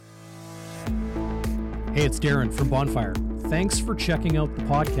Hey, it's Darren from Bonfire. Thanks for checking out the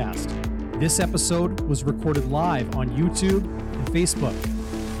podcast. This episode was recorded live on YouTube and Facebook.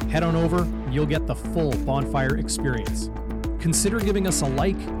 Head on over and you'll get the full Bonfire experience. Consider giving us a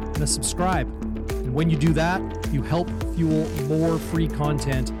like and a subscribe. And when you do that, you help fuel more free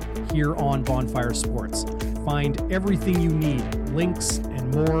content here on Bonfire Sports. Find everything you need, links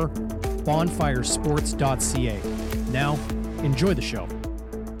and more, bonfiresports.ca. Now, enjoy the show.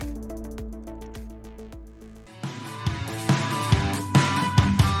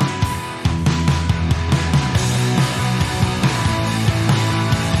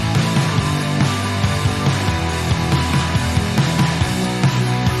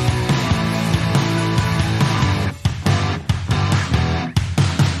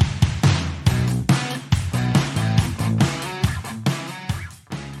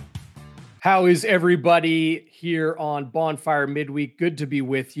 How is everybody here on Bonfire Midweek? Good to be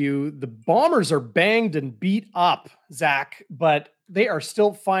with you. The Bombers are banged and beat up, Zach, but they are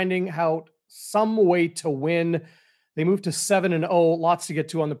still finding out some way to win. They moved to 7-0. Lots to get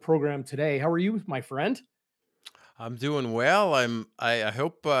to on the program today. How are you, my friend? I'm doing well. I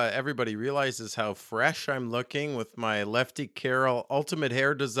hope everybody realizes how fresh I'm looking with my Lefty Carroll Ultimate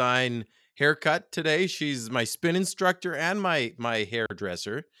Hair Design haircut today. She's my spin instructor and my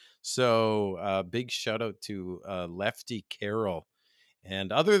hairdresser. So big shout out to Lefty Carroll.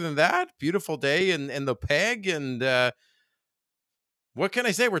 And other than that, beautiful day in the peg. And what can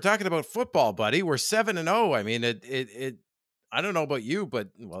I say? We're talking about football, buddy. We're 7-0. I mean, it I don't know about you, but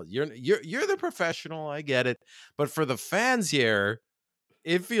well, you're the professional. I get it. But for the fans here,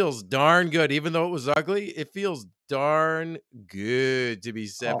 it feels darn good. Even though it was ugly, it feels darn good to be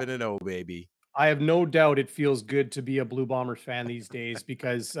 7-0, baby. I have no doubt it feels good to be a Blue Bombers fan these days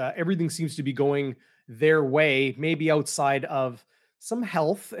because everything seems to be going their way, maybe outside of some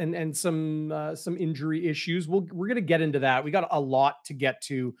health and some injury issues. We're going to get into that. We got a lot to get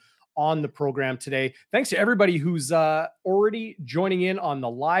to on the program today. Thanks to everybody who's already joining in on the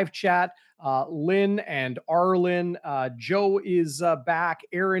live chat. Lynn and Arlen. Joe is back.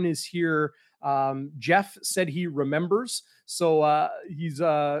 Aaron is here. Jeff said he remembers. So he's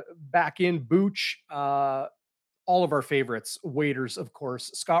back in. Booch, all of our favorites, waiters, of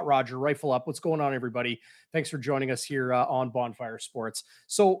course. Scott Roger, Rifle Up. What's going on, everybody? Thanks for joining us here on Bonfire Sports.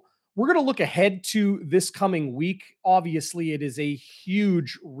 So we're going to look ahead to this coming week. Obviously, it is a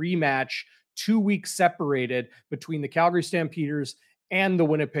huge rematch, 2 weeks separated between the Calgary Stampeders and the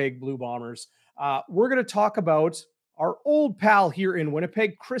Winnipeg Blue Bombers. We're going to talk about our old pal here in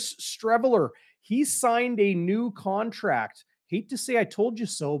Winnipeg, Chris Streveler. He signed a new contract. Hate to say I told you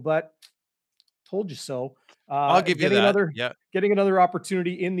so, but told you so. I'll give you that. Getting another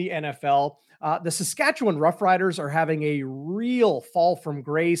opportunity in the NFL. The Saskatchewan Roughriders are having a real fall from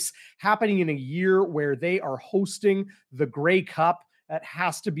grace, happening in a year where they are hosting the Grey Cup. That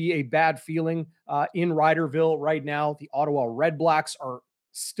has to be a bad feeling in Riderville right now. The Ottawa Redblacks are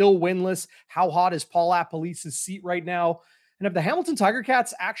still winless. How hot is Paul LaPolice's seat right now? And have the Hamilton Tiger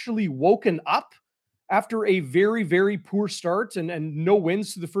Cats actually woken up after a very, very poor start and no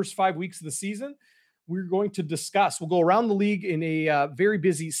wins through the first 5 weeks of the season? We're going to discuss. We'll go around the league in a very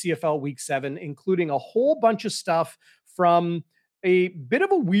busy CFL Week 7, including a whole bunch of stuff from a bit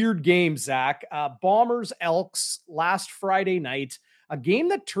of a weird game, Zach. Bombers Elks last Friday night, a game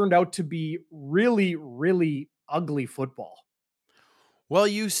that turned out to be really, really ugly football. Well,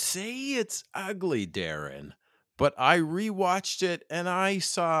 you say it's ugly, Darren, but I rewatched it and I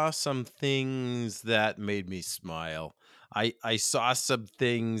saw some things that made me smile. I saw some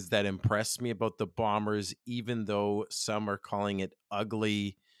things that impressed me about the Bombers, even though some are calling it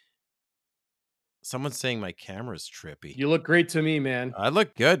ugly. Someone's saying my camera's trippy. You look great to me, man. I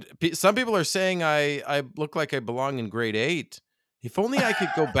look good. Some people are saying I look like I belong in grade 8. If only I could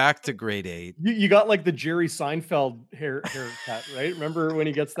go back to grade 8. You got like the Jerry Seinfeld haircut, right? Remember when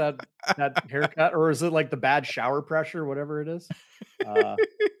he gets that haircut, or is it like the bad shower pressure, whatever it is? Yeah.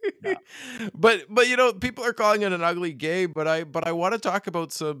 But people are calling it an ugly game, but I want to talk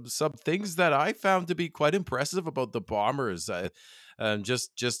about some things that I found to be quite impressive about the Bombers.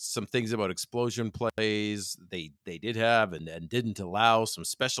 Just some things about explosion plays they did have and didn't allow, some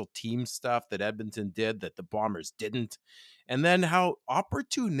special team stuff that Edmonton did that the Bombers didn't, and then how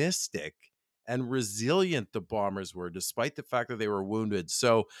opportunistic and resilient the Bombers were despite the fact that they were wounded.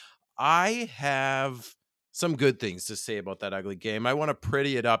 So I have some good things to say about that ugly game. I want to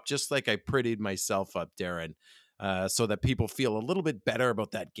pretty it up just like I prettied myself up, Darren, so that people feel a little bit better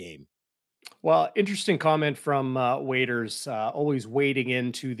about that game. Well, interesting comment from waiters, always wading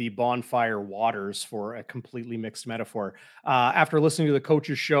into the bonfire waters for a completely mixed metaphor. After listening to the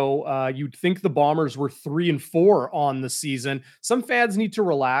coach's show, you'd think the Bombers were 3-4 on the season. Some fans need to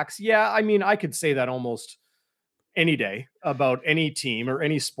relax. Yeah, I mean, I could say that almost any day about any team or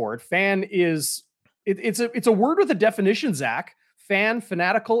any sport. Fan is it's a word with a definition, Zach. Fan,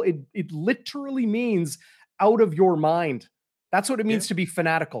 fanatical. It literally means out of your mind. That's what it Yeah. means to be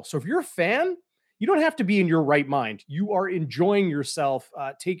fanatical. So if you're a fan, you don't have to be in your right mind. You are enjoying yourself,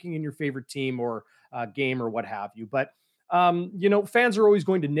 taking in your favorite team or game or what have you. But fans are always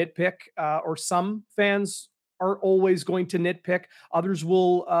going to nitpick, or some fans are always going to nitpick. Others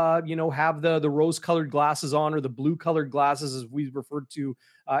will, have the rose-colored glasses on, or the blue-colored glasses, as we've referred to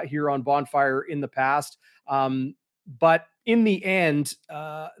here on Bonfire in the past. But in the end,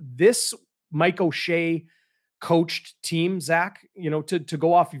 this Mike O'Shea coached team, Zach, to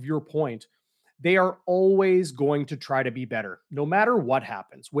go off of your point, they are always going to try to be better, no matter what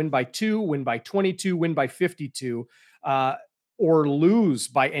happens. Win by 2, win by 22, win by 52, uh, or lose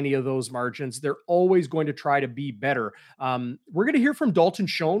by any of those margins. They're always going to try to be better. We're going to hear from Dalton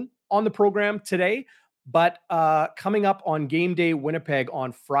Schoen on the program today, but coming up on Game Day Winnipeg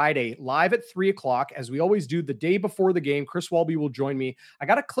on Friday, live at 3 o'clock, as we always do the day before the game, Chris Walby will join me. I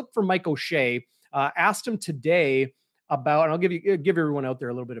got a clip from Mike O'Shea. Asked him today about, and I'll give everyone out there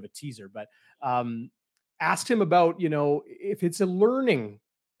a little bit of a teaser, but um, asked him about, if it's a learning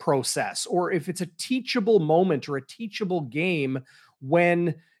process or if it's a teachable moment or a teachable game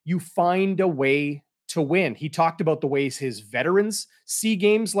when you find a way to win. He talked about the ways his veterans see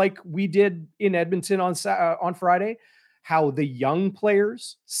games like we did in Edmonton on Friday, how the young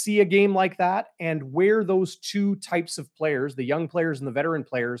players see a game like that, and where those two types of players, the young players and the veteran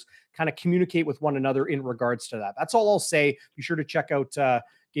players, kind of communicate with one another in regards to that. That's all I'll say. Be sure to check out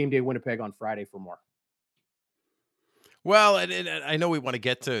Game Day Winnipeg on Friday for more. Well, and I know we want to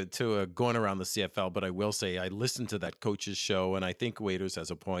get to going around the CFL, but I will say I listened to that coach's show, and I think Waiters has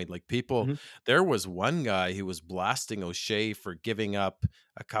a point. Like people, Mhm. there was one guy who was blasting O'Shea for giving up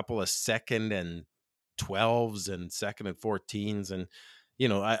a couple of second and 12s and second and 14s, and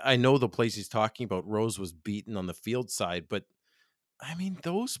I know the place he's talking about. Rose was beaten on the field side, but I mean,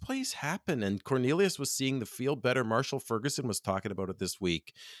 those plays happen, and Cornelius was seeing the field better. Marshall Ferguson was talking about it this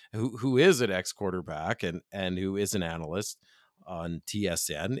week, who is an ex quarterback and who is an analyst on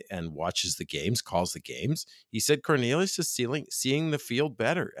TSN and watches the games, calls the games. He said Cornelius is seeing the field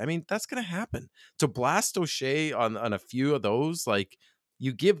better. I mean, that's going to happen. To blast O'Shea on a few of those, like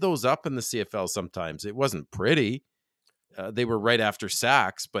you give those up in the CFL sometimes. It wasn't pretty. They were right after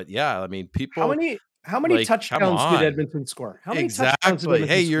sacks, but yeah, I mean, How people many how many like come touchdowns did on. Edmonton score? How many touchdowns did Exactly. Hey,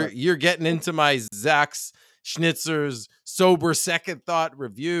 Edmonton you're score? you're getting into my Zach's Schnitzer's sober second thought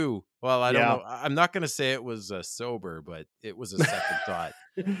review. Well, I don't Yeah. know. I'm not going to say it was sober, but it was a second thought.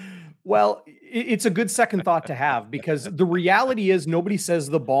 Well, it's a good second thought to have, because the reality is nobody says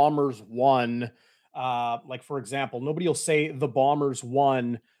the Bombers won. Like, for example, nobody will say the Bombers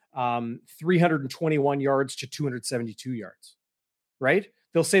won 321 yards to 272 yards, right?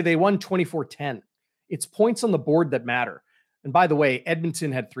 They'll say they won 24-10. It's points on the board that matter. And by the way,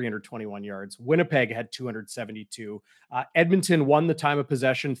 Edmonton had 321 yards. Winnipeg had 272. Edmonton won the time of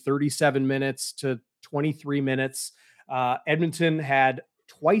possession 37 minutes to 23 minutes. Edmonton had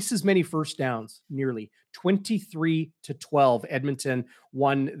twice as many first downs, nearly 23-12. Edmonton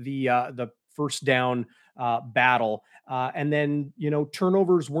won the first down battle. And then,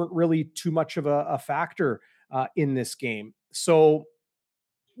 turnovers weren't really too much of a factor in this game. So,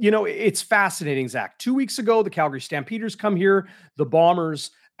 it's fascinating, Zach. 2 weeks ago, the Calgary Stampeders come here. The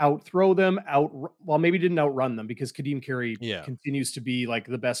Bombers outthrow them, well, maybe didn't outrun them, because Kadeem Carey Yeah. continues to be like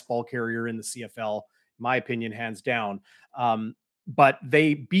the best ball carrier in the CFL, in my opinion, hands down. But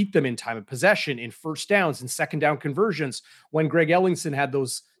they beat them in time of possession, in first downs, and second down conversions, when Greg Ellingson had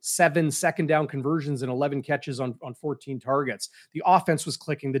those 7 second down conversions and 11 catches on 14 targets. The offense was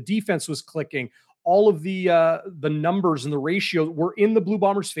clicking, the defense was clicking. All of the numbers and the ratio were in the Blue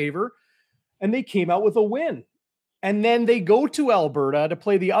Bombers' favor, and they came out with a win. And then they go to Alberta to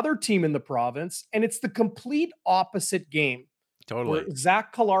play the other team in the province, and it's the complete opposite game, where Totally.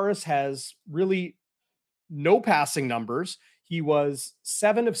 Zach Collaros has really no passing numbers. He was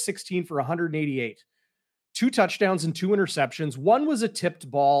 7 of 16 for 188, 2 touchdowns and 2 interceptions. One was a tipped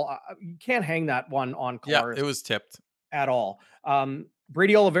ball. You can't hang that one on Yeah, Collaros it was tipped. at all.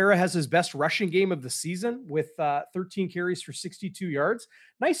 Brady Oliveira has his best rushing game of the season with 13 carries for 62 yards.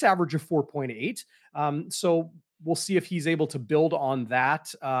 Nice average of 4.8. So we'll see if he's able to build on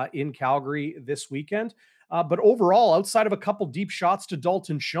that in Calgary this weekend. But overall, outside of a couple deep shots to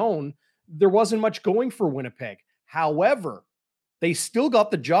Dalton Schoen, there wasn't much going for Winnipeg. However, they still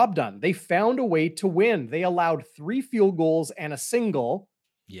got the job done. They found a way to win. They allowed 3 field goals and a single.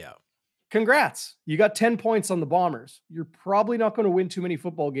 Yeah. Congrats. You got 10 points on the Bombers. You're probably not going to win too many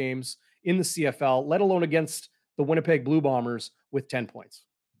football games in the CFL, let alone against the Winnipeg Blue Bombers with 10 points.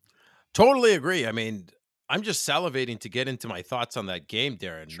 Totally agree. I mean, I'm just salivating to get into my thoughts on that game,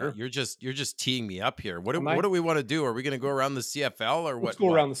 Darren. Sure. You're just teeing me up here. What Am I? do we want to do? Are we going to go around the CFL or Let's what? go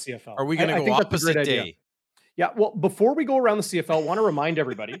What around the CFL. are we going to I go think that's a great opposite idea. day? Yeah. Well, before we go around the CFL, I want to remind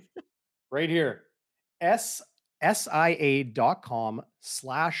everybody right here,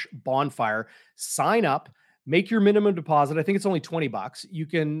 sia.com/bonfire. Sign up, make your minimum deposit. I think it's only $20. You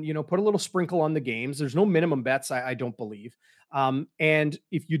can, put a little sprinkle on the games. There's no minimum bets, I don't believe. And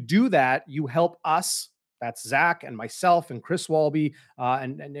if you do that, you help us. That's Zach and myself and Chris Walby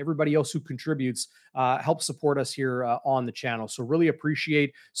and everybody else who contributes, help support us here on the channel. So really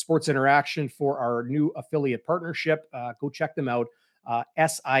appreciate Sports Interaction for our new affiliate partnership. Go check them out,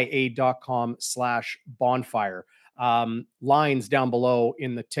 sia.com/bonfire. Lines down below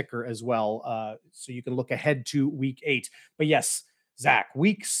in the ticker as well. So you can look ahead to week 8. But yes, Zach,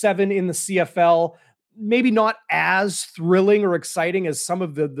 week 7 in the CFL, maybe not as thrilling or exciting as some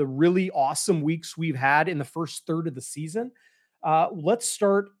of the really awesome weeks we've had in the first third of the season. Let's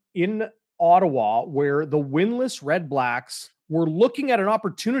start in Ottawa, where the winless Red Blacks were looking at an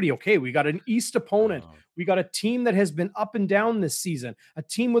opportunity. Okay, we got an East opponent. We got a team that has been up and down this season, a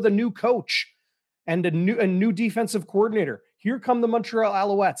team with a new coach and a new defensive coordinator. Here come the Montreal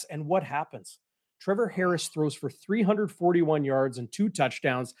Alouettes. And what happens? Trevor Harris throws for 341 yards and 2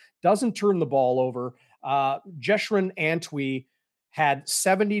 touchdowns, doesn't turn the ball over. Jeshurun Antwi had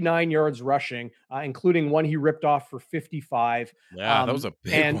 79 yards rushing, including one he ripped off for 55. Yeah, that was a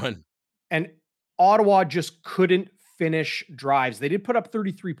big one. And Ottawa just couldn't finish drives. They did put up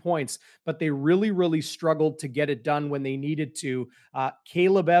 33 points, but they really, really struggled to get it done when they needed to.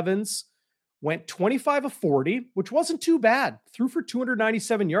 Caleb Evans went 25 of 40, which wasn't too bad. Threw for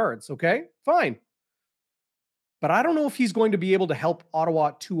 297 yards. Okay, fine. But I don't know if he's going to be able to help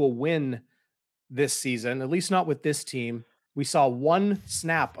Ottawa to a win this season, at least not with this team. We saw one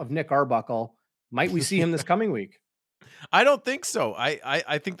snap of Nick Arbuckle. Might we see him this coming week? I don't think so.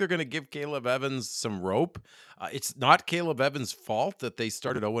 I think they're going to give Caleb Evans some rope. It's not Caleb Evans' fault that they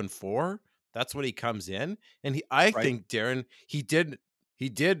started 0-4. That's when he comes in, and I think, Darren, he did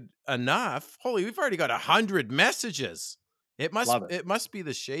enough. Holy, we've already got 100 messages. It must be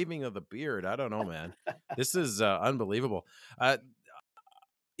the shaving of the beard. I don't know, man. This is unbelievable.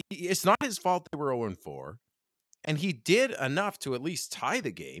 It's not his fault they were 0-4. And he did enough to at least tie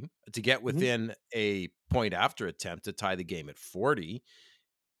the game, to get within a point after attempt to tie the game at 40.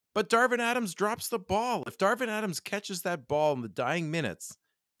 But Darvin Adams drops the ball. If Darvin Adams catches that ball in the dying minutes,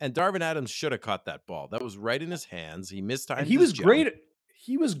 and Darvin Adams should have caught that ball. That was right in his hands. He missed time. He was great.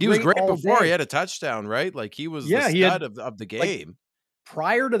 He was great before day. He had a touchdown, right? Like he was the stud of the game. Like,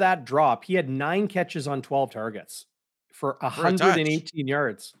 prior to that drop, he had 9 catches on 12 targets for 118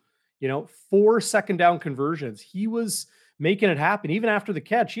 yards. 4 second down conversions. He was making it happen. Even after the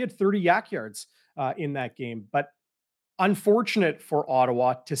catch, he had 30 yak yards in that game. But unfortunate for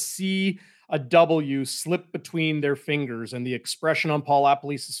Ottawa to see a W slip between their fingers, and the expression on Paul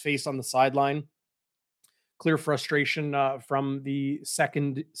LaPolice's face on the sideline. Clear frustration from the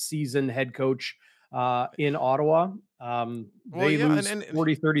second season head coach in Ottawa. They lose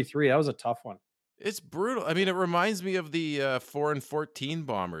 40-33. That was a tough one. It's brutal. I mean, it reminds me of the 4-14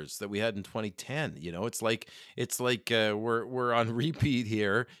 Bombers that we had in 2010. It's like we're on repeat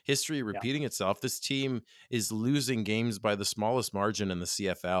here. History repeating itself. This team is losing games by the smallest margin in the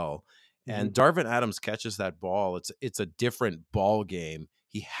CFL. And Darvin Adams catches that ball. It's a different ball game.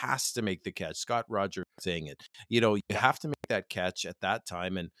 He has to make the catch. Scott Rogers saying it. You have to make that catch at that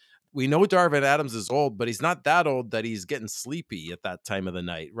time. And we know Darvin Adams is old, but he's not that old that he's getting sleepy at that time of the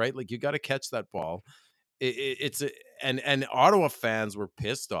night, right? Like you got to catch that ball. And Ottawa fans were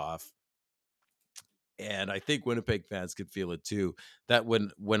pissed off. And I think Winnipeg fans could feel it too, that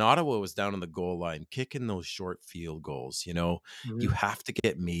when Ottawa was down on the goal line, kicking those short field goals, you have to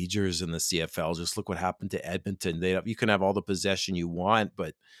get majors in the CFL. Just look what happened to Edmonton. You can have all the possession you want,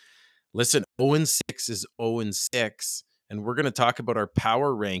 but listen, 0-6 is 0-6. And we're going to talk about our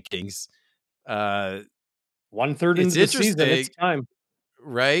power rankings. 1/3 into the season, it's time.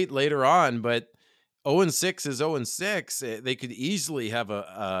 Right, later on, but 0-6 is 0-6. They could easily have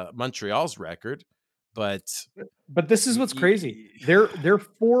a Montreal's record. But this is what's crazy. They're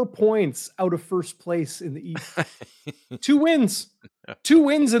 4 points out of first place in the East. 2 wins,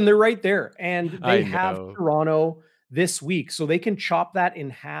 and they're right there. And they have Toronto this week, so they can chop that in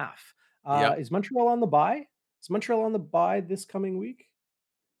half. Yep. Is Montreal on the bye? Is Montreal on the bye this coming week?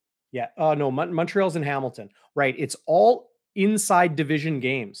 Yeah. No, Montreal's in Hamilton. Right. It's all inside division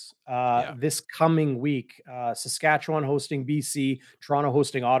games Yeah. this coming week. Saskatchewan hosting BC, Toronto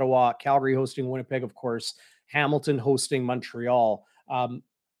hosting Ottawa, Calgary hosting Winnipeg, of course, Hamilton hosting Montreal.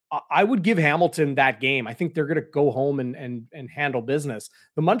 I would give Hamilton that game. I think they're going to go home and handle business.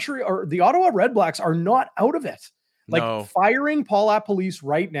 The Montreal or the Ottawa Red Blacks are not out of it. Like No. firing Paul LaPolice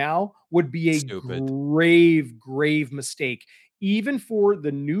right now would be a Stupid. grave mistake, even for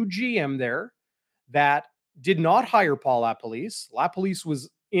the new GM there that did not hire Paul LaPolice. LaPolice was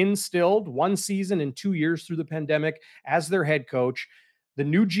instilled 1 season and 2 years through the pandemic as their head coach. The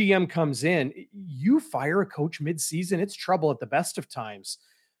new GM comes in. You fire a coach mid-season, it's trouble at the best of times.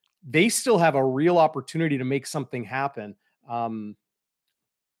 They still have a real opportunity to make something happen.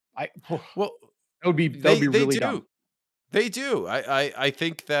 I Well, that would be they really dumb. do. They do. I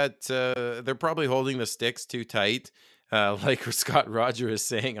think that they're probably holding the sticks too tight. Like Scott Roger is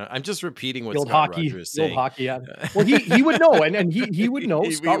saying. I'm just repeating what Scott Roger is The old saying. hockey, yeah. Well, he would know, and he would know.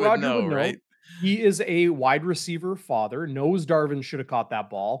 We Scott would Roger know, would right? know. He is a wide receiver father, knows Darvin should have caught that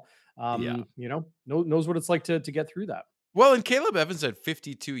ball. Yeah. Knows what it's like to get through that. Well, and Caleb Evans had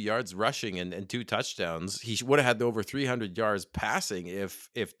 52 yards rushing and two touchdowns. He would have had over 300 yards passing if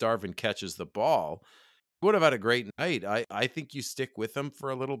Darvin catches the ball. Would have had a great night. I think you stick with him for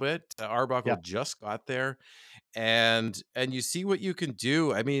a little bit. Yeah. Arbuckle just got there, and you see what you can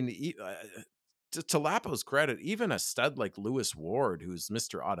do. I mean, to Lapo's credit, even a stud like Lewis Ward, who's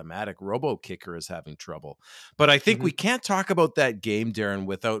Mr. Automatic Robo Kicker, is having trouble. But I think we Mhm. can't talk about that game, Darren,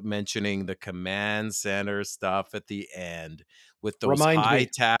 without mentioning the command center stuff at the end with those Remind high me.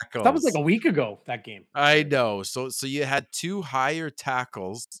 That was like tackles. a week ago, that game. I know. So you had two higher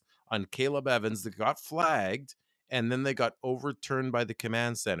tackles on Caleb Evans that got flagged, and then they got overturned by the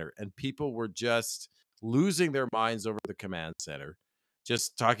command center, and people were just losing their minds over the command center,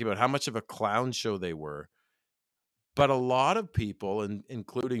 just talking about how much of a clown show they were. But a lot of people,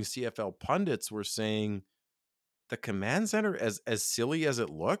 including CFL pundits, were saying the command center, as silly as it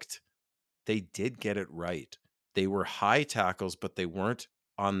looked, they did get it right. They were high tackles, but they weren't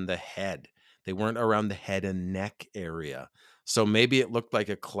on the head. They weren't around the head and neck area. So maybe it looked like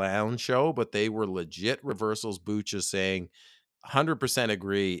a clown show, but they were legit reversals. Booch is saying 100%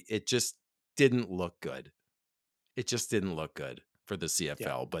 agree. It just didn't look good. It just didn't look good for the Yeah.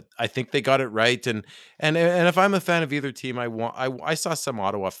 CFL, but I think they got it right. And if I'm a fan of either team, I saw some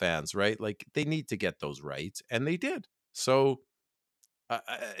Ottawa fans, right? Like they need to get those right, and they did. So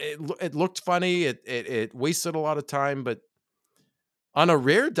it looked funny. It wasted a lot of time, but on a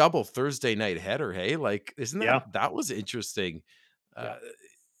rare double Thursday night header, hey, like isn't Yeah. that was interesting? Yeah. Uh,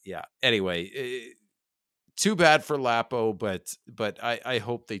 yeah. Anyway, too bad for Lapo, but I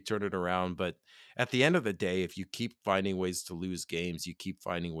hope they turn it around. But at the end of the day, if you keep finding ways to lose games, you keep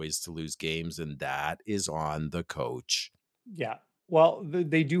finding ways to lose games, and that is on the coach. Yeah. Well,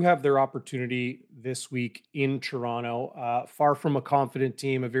 they do have their opportunity this week in Toronto. Far from a confident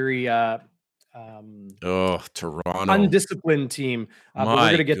team, a very um, Oh, Toronto. undisciplined team, but we're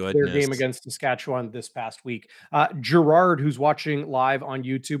going My to get to their game goodness. against Saskatchewan this past week. Gerard, who's watching live on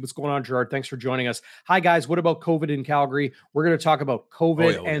YouTube, what's going on, Gerard? Thanks for joining us. Hi, guys. What about COVID in Calgary? We're going to talk about Oh, yeah,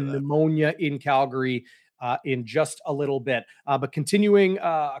 COVID oh yeah, and that. pneumonia in Calgary in just a little bit. But continuing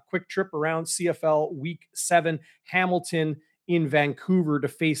a quick trip around CFL Week 7, Hamilton in Vancouver to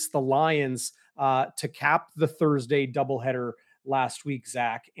face the Lions to cap the Thursday doubleheader last week,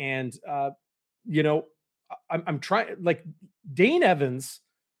 Zach. And you know, I'm trying like Dane Evans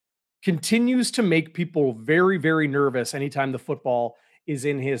continues to make people very nervous anytime the football is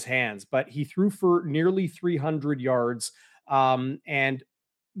in his hands, but he threw for nearly 300 yards. And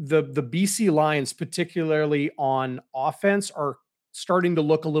the BC Lions, particularly on offense, are starting to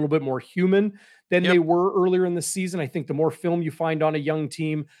look a little bit more human than they Yep. were earlier in the season. I think the more film you find on a young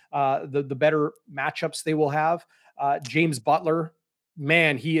team, the better matchups they will have. James Butler,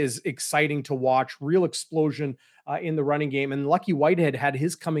 man, he is exciting to watch. Real explosion in the running game. And Lucky Whitehead had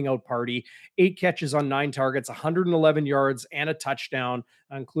his coming out party, 8 catches on 9 targets, 111 yards, and a touchdown,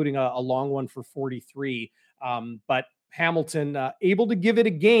 including a long one for 43. But Hamilton able to give it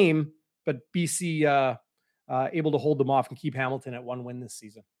a game, but BC able to hold them off and keep Hamilton at 1 win this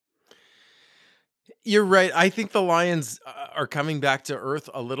season. You're right. I think the Lions are coming back to earth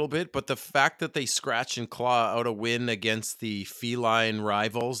a little bit, but the fact that they scratch and claw out a win against the feline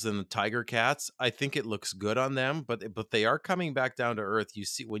rivals and the Tiger Cats, I think it looks good on them. But they are coming back down to earth. You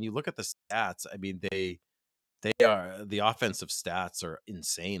see, when you look at the stats, I mean They are the offensive stats are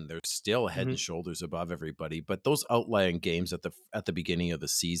insane. They're still head and Mhm. shoulders above everybody, but those outlying games at the beginning of the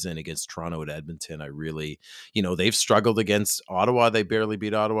season against Toronto and Edmonton, I really, they've struggled against Ottawa. They barely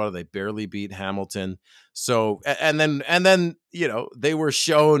beat Ottawa. They barely beat Hamilton. So and then, they were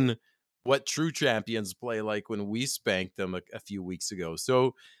shown what true champions play like when we spanked them a few weeks ago.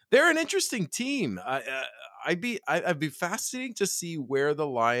 So they're an interesting team. I'd be fascinating to see where the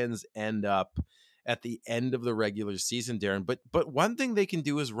Lions end up at the end of the regular season, Darren. But one thing they can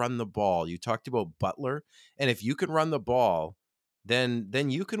do is run the ball. You talked about Butler, and if you can run the ball, then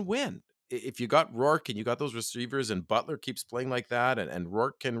you can win. If you got Rourke and you got those receivers, and Butler keeps playing like that, and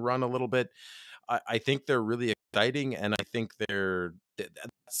Rourke can run a little bit, I think they're really exciting, and I think that's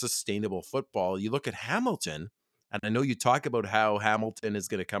sustainable football. You look at Hamilton, and I know you talk about how Hamilton is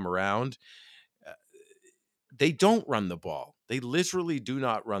going to come around. Uh, they don't run the ball. They literally do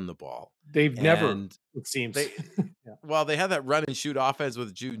not run the ball. They've never, And it seems. they Yeah. well, they had that run and shoot offense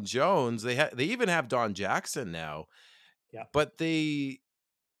with June Jones. They even have Don Jackson now, Yeah. but you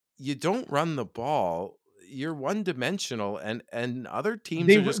don't run the ball. You're one dimensional, and other teams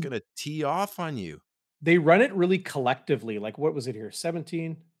They are r just gonna tee off on you. they run it really collectively, like, what was it here,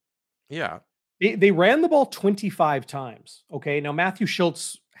 17? Yeah. They ran the ball 25 times, okay? Now Matthew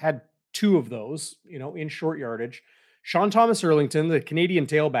Schultz had 2 of those, in short yardage. Sean Thomas Erlington, the Canadian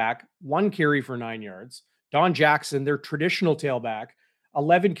tailback, 1 carry for 9 yards. Don Jackson, their traditional tailback,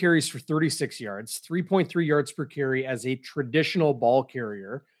 11 carries for 36 yards, 3.3 yards per carry as a traditional ball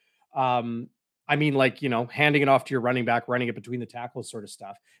carrier. Um, I mean, like, handing it off to your running back, running it between the tackles sort of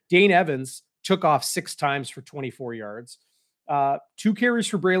stuff. Dane Evans took off 6 times for 24 yards. 2 carries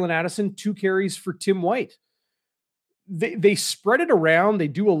for Braylon Addison, 2 carries for Tim White. They spread it around. They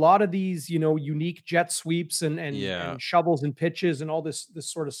do a lot of these, unique jet sweeps Yeah. and shovels and pitches and all this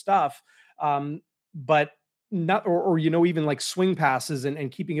sort of stuff. But not or even like swing passes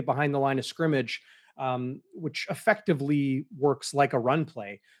and keeping it behind the line of scrimmage, which effectively works like a run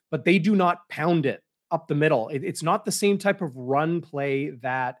play. But they do not pound it up the middle. It's not the same type of run play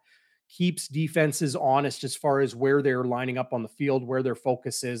that keeps defenses honest as far as where they're lining up on the field, where their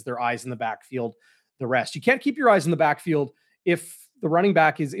focus is, their eyes in the backfield, the rest. You can't keep your eyes in the backfield if the running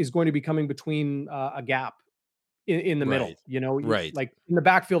back is going to be coming between a gap in the middle. Right. Right. Like in the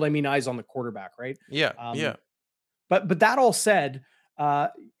backfield, I mean eyes on the quarterback, right? Yeah. Um, Yeah. but that all said, uh,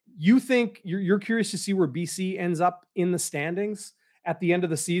 you think you're curious to see where BC ends up in the standings at the end of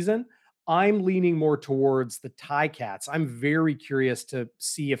the season. I'm leaning more towards the Ticats. I'm very curious to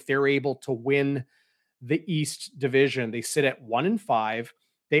see if they're able to win the East Division. They sit at 1-5.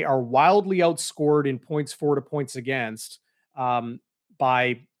 They are wildly outscored in points for to points against,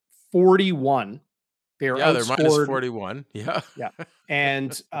 by 41. They are Yeah, they're minus outscored, 41. Yeah. yeah,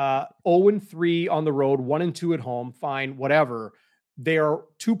 and 0-3 on the road, 1-2 at home. Fine, whatever. They are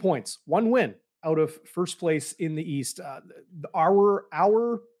 2 points, one win out of first place in the East. Our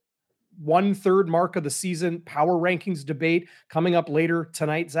 1/3 mark of the season power rankings debate coming up later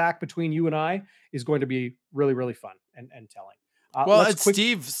tonight, Zach, between you and I, is going to be really, really fun and telling. Well, Let's it's quick.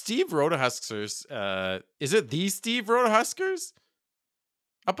 Steve Rotohuskers. Is it the Steve Rotohuskers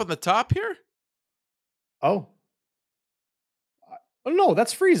up on the top here? Oh, oh no,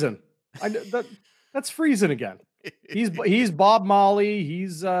 that's Friesen. That's Friesen again. He's Bob Molly.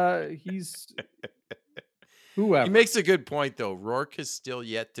 He's He whoever. makes a good point though. Rourke has still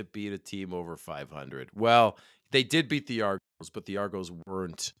yet to beat a team over 500. Well, they did beat the Argos, but the Argos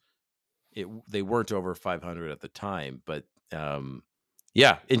weren't they weren't over 500 at the time, but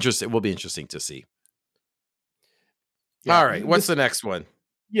yeah, interesting. It will be interesting to see. Yeah, All right, what's the next one?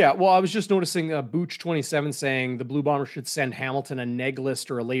 Yeah, well, I was just noticing Booch27 saying the Blue Bombers should send Hamilton a neg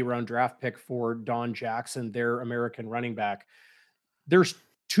list or a late round draft pick for Don Jackson, their American running back. There's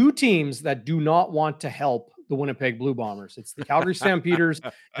 2 teams that do not want to help the Winnipeg Blue Bombers. It's the Calgary Stampeders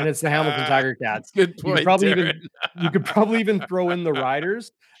and it's the Hamilton Tiger Cats. Good You could point, probably Darren. even you could probably even throw in the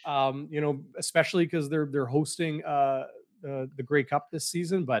Riders, especially because they're hosting the Grey Cup this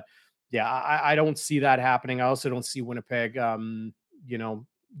season. But yeah, I don't see that happening. I also don't see Winnipeg, you know,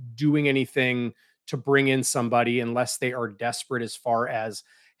 doing anything to bring in somebody unless they are desperate as far as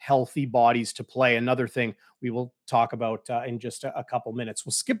healthy bodies to play. Another thing we will talk about in just a couple minutes.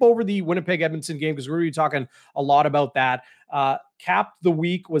 We'll skip over the Winnipeg Edmonton game because we're going to be talking a lot about that. Capped the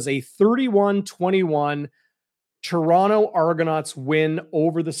week was a 31-21 Toronto Argonauts win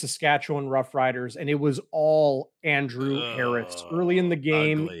over the Saskatchewan Roughriders, and it was all Andrew Harris. Early in the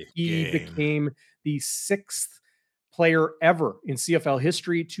game, Ugly he game. became the 6th player ever in CFL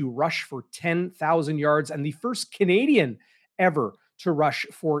history to rush for 10,000 yards and the first Canadian ever to rush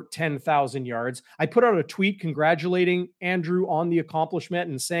for 10,000 yards. I put out a tweet congratulating Andrew on the accomplishment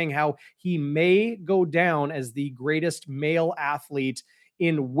and saying how he may go down as the greatest male athlete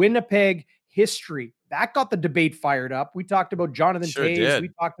in Winnipeg history. That got the debate fired up. We talked about Jonathan Sure Taves. did. We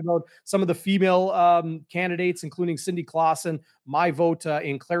talked about some of the female candidates, including Cindy Clausen. My vote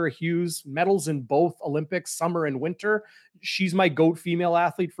in Clara Hughes, medals in both Olympics, summer and winter. She's my GOAT female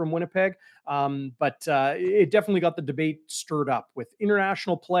athlete from Winnipeg. But it definitely got the debate stirred up with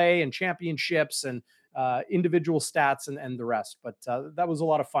international play and championships and individual stats and the rest. But that was a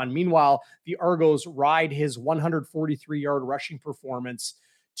lot of fun. Meanwhile, the Argos ride his 143-yard rushing performance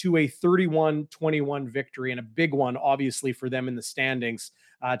to a 31-21 victory, and a big one, obviously, for them in the standings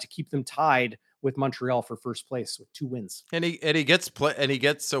to keep them tied with Montreal for first place with 2 wins. And he gets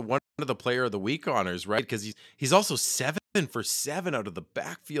one of the player of the week honors, right? Because he's also 7 for 7 out of the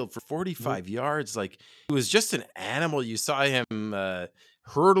backfield for Mhm. 45 yards. Like, he was just an animal. You saw him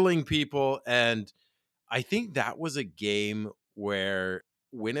hurdling people, and I think that was a game where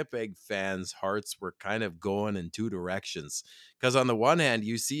Winnipeg fans' hearts were kind of going in two directions. Because on the one hand,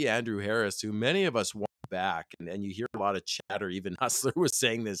 you see Andrew Harris, who many of us want back, and you hear a lot of chatter. Even Hustler was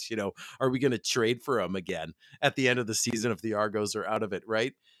saying this, are we going to trade for him again at the end of the season if the Argos are out of it,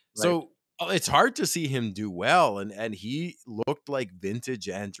 right? Right. So it's hard to see him do well, and he looked like vintage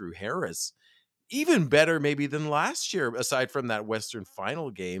Andrew Harris, even better maybe than last year, aside from that Western final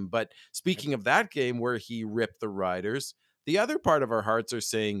game. But speaking of that game where he ripped the Riders, the other part of our hearts are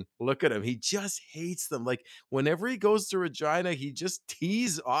saying, look at him. He just hates them. Like, whenever he goes to Regina, he just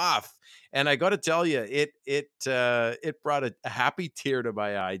tees off. And I got to tell you, it brought a happy tear to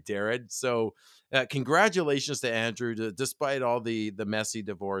my eye, Darren. So congratulations to Andrew, despite all the messy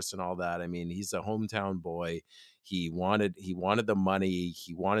divorce and all that. I mean, he's a hometown boy. He wanted the money.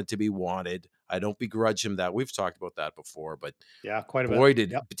 He wanted to be wanted. I don't begrudge him that. We've talked about that before, but Yeah, quite a bit. boy,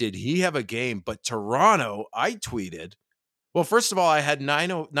 did Yep. did he have a game. But Toronto, I tweeted, well, first of all, I had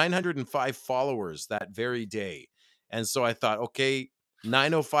 905 followers that very day. And so I thought, okay,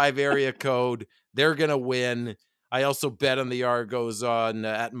 905 area code, they're going to win. I also bet on the Argos on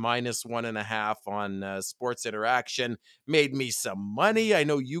at -1.5 on Sports Interaction. Made me some money. I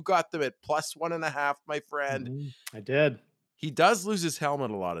know you got them at +1.5, my friend. I did. He does lose his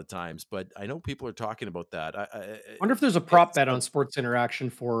helmet a lot of times, but I know people are talking about that. Wonder if there's a prop It's bet on Sports Interaction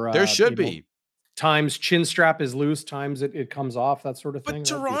for there should be. times chin strap is loose, times it comes off, that sort of But thing.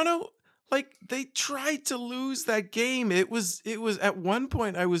 That'd be Toronto, like, they tried to lose that game. It was at one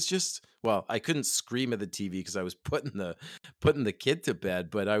point I was just, well, I couldn't scream at the TV because I was putting the kid to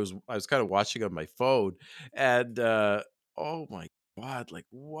bed, but I was kind of watching on my phone, and oh my god, like,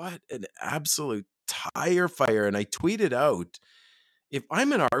 what an absolute tire fire. And I tweeted out, if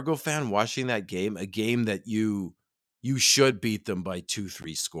I'm an Argo fan watching that game, a game that you should beat them by 2,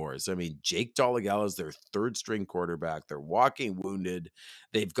 3 scores. I mean, Jake Dolegala is their third string quarterback. They're walking wounded.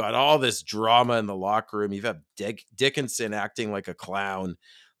 They've got all this drama in the locker room. You've had Dickinson acting like a clown.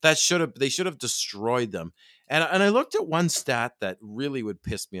 They should have destroyed them. And I looked at one stat that really would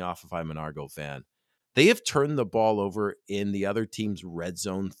piss me off if I'm an Argo fan. They have turned the ball over in the other team's red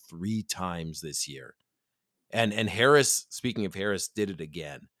zone 3 times this year. And Harris, speaking of Harris, did it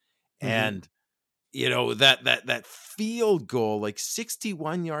again. Mhm. And that field goal, like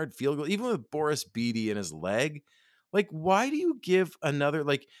 61-yard field goal, even with Boris Beatty in his leg, like, why do you give another,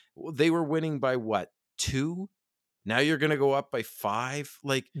 like, they were winning by what, 2? Now you're gonna go up by 5?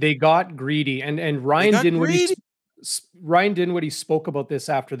 Like, They got greedy, and they Ryan got Dinwiddie greedy. Ryan Dinwiddie spoke about this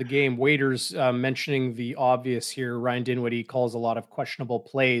after the game. Waiters mentioning the obvious here. Ryan Dinwiddie calls a lot of questionable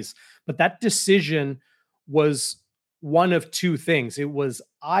plays, but that decision was one of two things. It was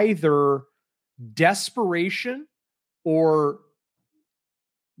either desperation or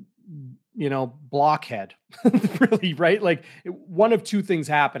blockhead. Really, right? Like one of two things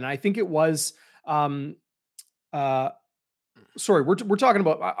happened. I think it was um uh sorry, we're talking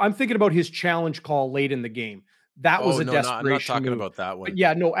about I'm thinking about his challenge call late in the game. That was Oh, a no, no, I'm not desperation talking move. about that But one.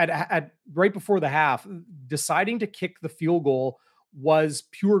 yeah, no, at right before the half, deciding to kick the field goal was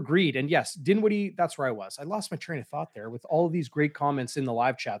pure greed. And yes, Dinwiddie, that's where I was. I lost my train of thought there with all of these great comments in the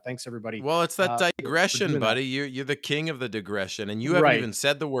live chat. Thanks everybody Well, it's that for digression, doing that. buddy. You're the king of the digression, and you haven't Right, even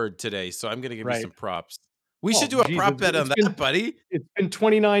said the word today, so I'm gonna give you right. some props. We should Oh, do a geez, prop bet on that, buddy. it's been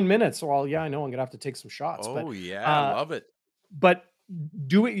 29 minutes. Well, yeah, I know I'm gonna have to take some shots, but Oh, yeah, I uh, love it. but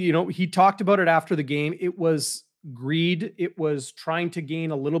do it, he talked about it after the game. It was greed. It was trying to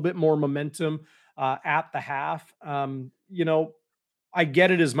gain a little bit more momentum at the half. I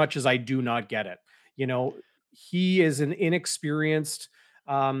get it as much as I do not get it. You know, he is an inexperienced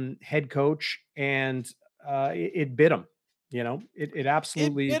head coach, and it bit him. It It bit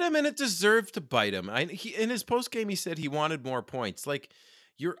absolutely. him and it deserved to bite him. He in his post game he said he wanted more points. Like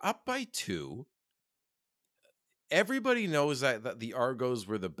you're up by 2. Everybody knows that the Argos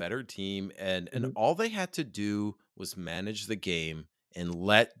were the better team, and Mhm. all they had to do was manage the game and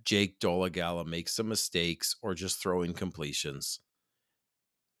let Jake Dolagala make some mistakes or just throw incompletions.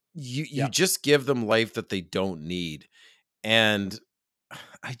 You Yeah. just give them life that they don't need. And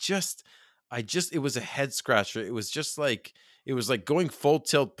I just it was a head scratcher. It was like going full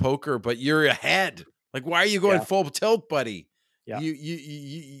tilt poker, but you're ahead. Like, why are you going Yeah. full tilt, buddy? Yeah.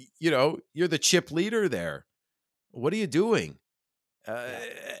 You're the chip leader there. What are you doing? Uh,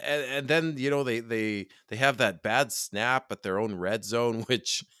 Yeah. and then they have that bad snap at their own red zone,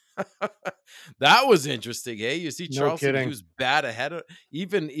 which that was interesting. Hey, you see No Charleston kidding. Hughes bad ahead of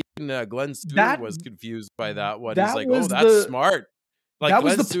Glenn Suter That was confused by that one. He's that like, "Oh, was that's the smart." Like that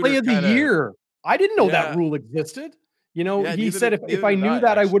was Glenn the play Suter of the kind of year. I didn't know that yeah rule existed. yeah. He said if Neither I did knew I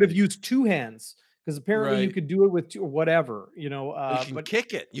that, I would have actually. used 2 hands because apparently you Right. could do it with 2 or whatever, You can but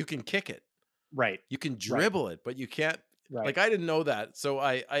kick it. You can kick it. right. You can Right. dribble it, but you can't. Right. Like I didn't know that, so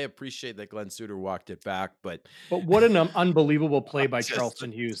I appreciate that Glenn Suter walked it back, but But what an unbelievable play by just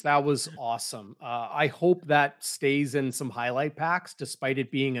Charleston Hughes. That was awesome. I hope that stays in some highlight packs despite it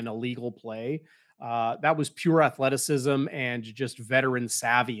being an illegal play. That was pure athleticism and just veteran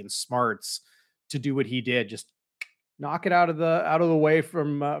savvy and smarts to do what he did. Just knock it out of the way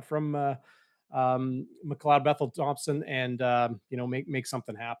from McLeod Bethel Thompson and make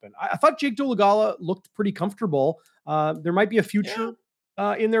something happen. I thought Jake Dolegala looked pretty comfortable. There might be a yeah. future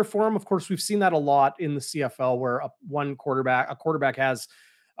in there for him. Of course, we've seen that a lot in the CFL where a quarterback has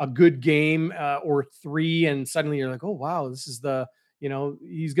a good game or 3, and suddenly you're like, oh wow, this is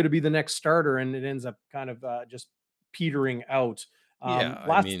he's going to be the next starter, and it ends up kind of just petering out. Yeah, I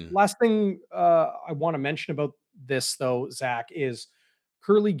Last mean, last thing I want to mention about this though, Zach, is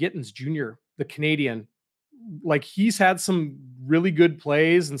Curly Gittens Jr., the Canadian. Like he's had some really good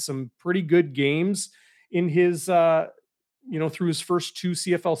plays and some pretty good games in his through his first 2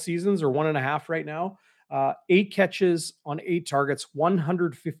 CFL seasons or 1.5 right now. 8 catches on 8 targets,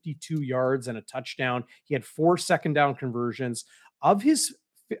 152 yards and a touchdown. He had 4 second down conversions. Of his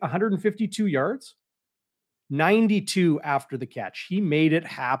 152 yards, 92 after the catch. He made it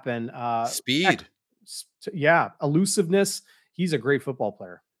happen. speed. Yeah, elusiveness. He's a great football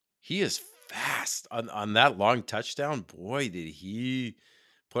player. He is fast on that long touchdown. Boy, did he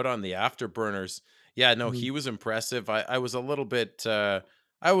put on the afterburners. Yeah, no, Mhm. he was impressive. I was a little bit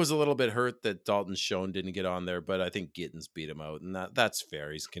hurt that Dalton Schoen didn't get on there, but I think Gittens beat him out, and that's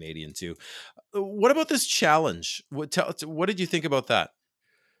fair. He's Canadian too. What about this challenge? What did you think about that?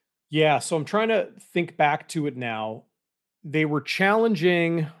 Yeah, so I'm trying to think back to it now. They were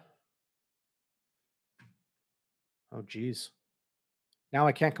challenging. Oh, geez. Now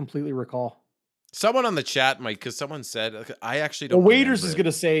I can't completely recall. Someone on the chat might, because someone said I actually Well, don't Waiters remember is it. going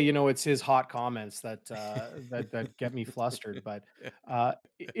to say, it's his hot comments that get me flustered. But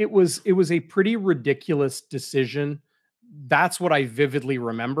it was a pretty ridiculous decision. That's what I vividly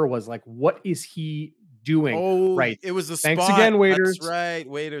remember was like, what is he doing? Oh, Right. it was the Thanks spot. again, That's Waiters. right,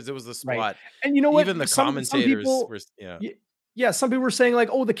 waiters. It was the Right. spot. And you know what? Even the Some commentators people, were, yeah, y- yeah, some people were saying like,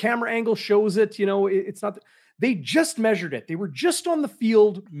 "Oh, the camera angle shows it." It's not. They just measured it. They were just on the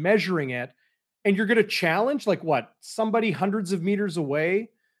field measuring it, and you're going to challenge like what? Somebody hundreds of meters away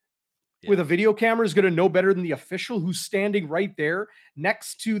with yeah. a video camera is going to know better than the official who's standing right there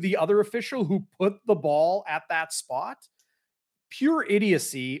next to the other official who put the ball at that spot. Pure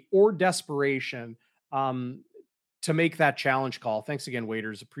idiocy or desperation. Um, to make that challenge call. Thanks again,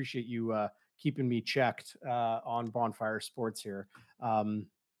 waiters. Appreciate you keeping me checked on Bonfire Sports here. Um,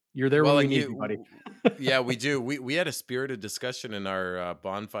 you're there when Well, we and need you, buddy. yeah, we do. We had a spirited discussion in our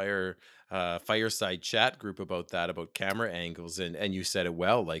bonfire fireside chat group about that, about camera angles, and you said it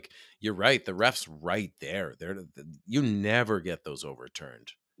well. Like you're right, the refs right there. You never get those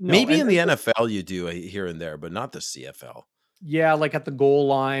overturned. No, Maybe and, in the and NFL you do here and there, but not the CFL. yeah, like at the goal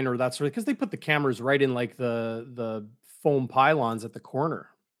line or that sort of because they put the cameras right in like the foam pylons at the corner.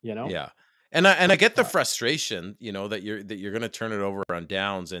 You know. Yeah. And I get the Uh, frustration, that you're going to turn it over on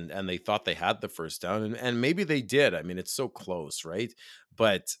downs, and they thought they had the first down, and maybe they did. I mean, it's so close, right?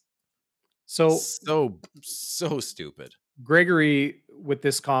 But so so stupid. Gregory, with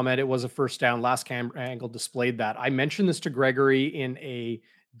this comment, it was a first down. Last camera angle displayed that. I mentioned this to Gregory in a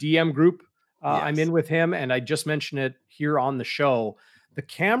DM group I'm Yes. in with him, and I just mentioned it here on the show. The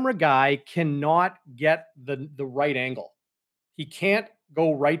camera guy cannot get the right angle. He can't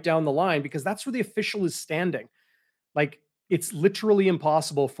go right down the line because that's where the official is standing. Like it's literally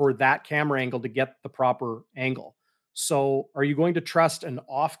impossible for that camera angle to get the proper angle. So, are you going to trust an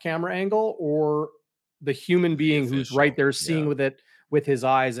off-camera angle or the human The being who's right official. there seeing Yeah. with it with his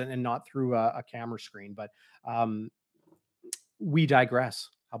eyes and not through a camera screen? But um, we digress.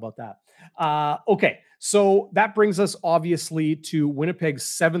 How about that? Okay, so that brings us obviously to Winnipeg's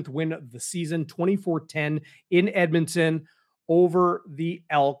seventh win of the season, 24-10 in Edmonton over the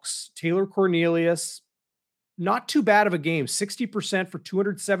Elks. Taylor Cornelius, not too bad of a game, 60% for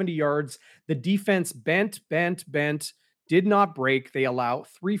 270 yards. The defense bent, did not break. They allow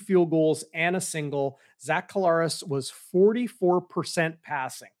 3 field goals and a single. Zach Collaros was 44%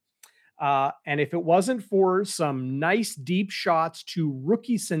 passing. And if it wasn't for some nice deep shots to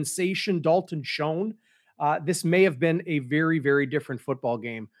rookie sensation Dalton Schoen, this may have been a very, very different football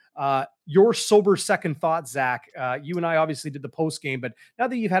game. Your sober second thought, Zach. You and I obviously did the post game, but now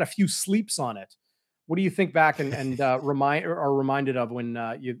that you've had a few sleeps on it, what do you think back and are reminded of when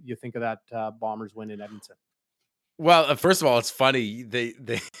you think of that Bombers win in Edmonton? Well, first of all, it's funny.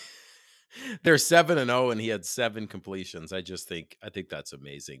 They're 7-0 and he had 7 completions. I think that's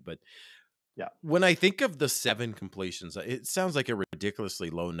amazing. But Yeah. when I think of the 7 completions, it sounds like a ridiculously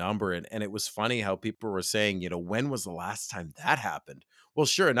low number, and it was funny how people were saying, when was the last time that happened? Well,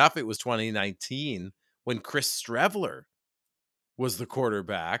 sure enough, it was 2019 when Chris Streveler was the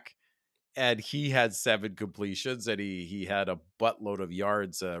quarterback, and he had 7 completions, and he had a buttload of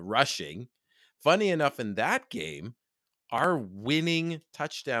yards, rushing. Funny enough, in that game, our winning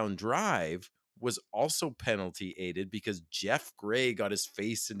touchdown drive was also penalty aided because Jeff Gray got his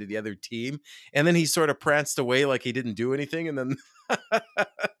face into the other team, and then he sort of pranced away like he didn't do anything, and then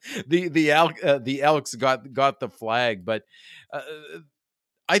the Elks got the flag. But uh,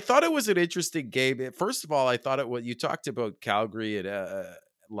 I thought it was an interesting game. First of all, I thought what you talked about Calgary at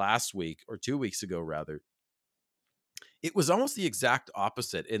last week or 2 weeks ago, rather. It was almost the exact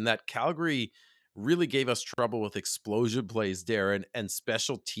opposite in that Calgary really gave us trouble with explosion plays, Darren, and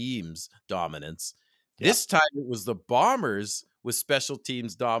special teams dominance. Yeah. This time it was the Bombers with special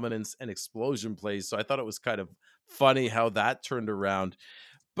teams dominance and explosion plays. So I thought it was kind of funny how that turned around.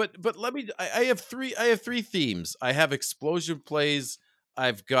 But let me I have three themes. I have explosion plays,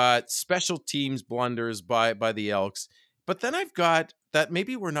 I've got special teams blunders by the Elks, but then I've got that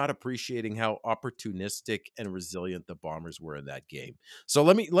maybe we're not appreciating how opportunistic and resilient the Bombers were in that game. So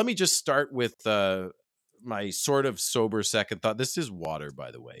let me just start with my sort of sober second thought. This is water,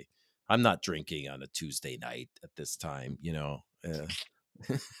 by the way. I'm not drinking on a Tuesday night at this time. I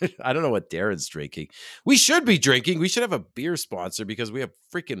don't know what Darren's drinking. We should be drinking. We should have a beer sponsor because we have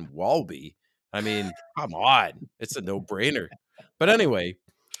freaking Walby. I mean, come on. It's a no-brainer. But anyway,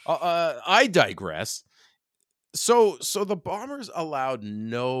 I digress. So the Bombers allowed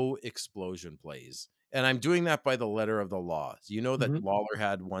no explosion plays. And I'm doing that by the letter of the law. You know that Mhm. Lawler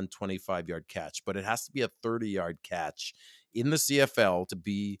had one 25-yard catch, but it has to be a 30-yard catch in the CFL to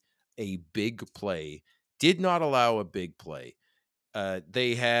be a big play. Did not allow a big play.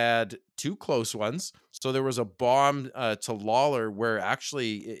 They had 2 close ones. So there was a bomb to Lawler where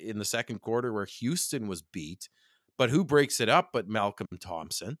actually in the second quarter where Houston was beat, but who breaks it up but Malcolm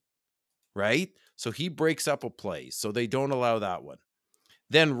Thompson, right? So he breaks up a play. So they don't allow that one.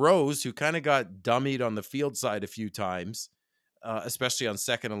 Then Rose, who kind of got dummied on the field side a few times, especially on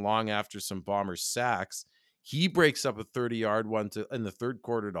second and long after some Bomber sacks, he breaks up a 30-yard one in the third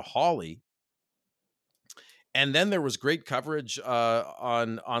quarter to Hawley. And then there was great coverage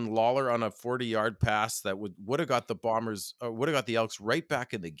on Lawler on a 40-yard pass that would have got the Bombers would have got the Elks right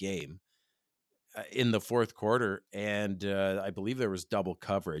back in the game in the fourth quarter, and I believe there was double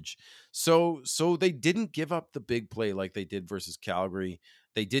coverage. So they didn't give up the big play like they did versus Calgary.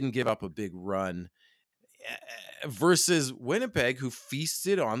 They didn't give up a big run versus Winnipeg, who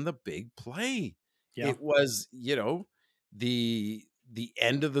feasted on the big play. Yeah. It was, the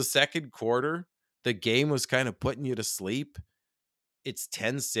end of the second quarter. The game was kind of putting you to sleep. It's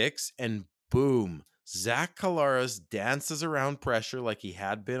 10-6, and boom, Zach Collaros dances around pressure like he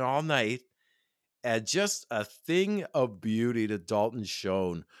had been all night. And just a thing of beauty to Dalton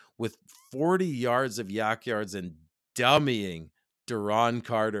Schoen with 40 yards of yak yards and dummying Duron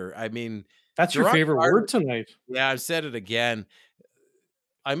Carter. I mean, That's your Duron favorite Carter, word tonight. yeah, I've said it again.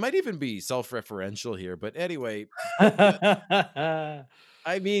 I might even be self-referential here, but anyway, I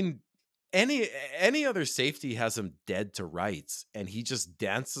mean, any other safety has him dead to rights, and he just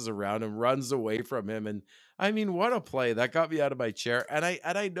dances around and runs away from him. And I mean, what a play that got me out of my chair. And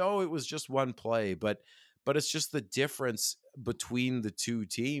I know it was just one play, but it's just the difference between the two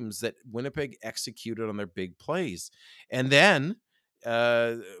teams that Winnipeg executed on their big plays, and then.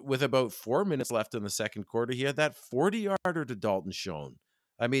 With about 4 minutes left in the second quarter, he had that 40-yarder to Dalton Schoen.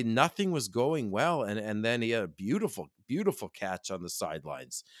 I mean, nothing was going well, and then he had a beautiful, beautiful catch on the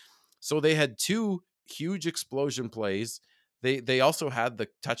sidelines. So they had two huge explosion plays. They also had the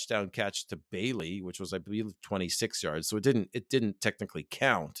touchdown catch to Bailey, which was, I believe, 26 yards. So it didn't technically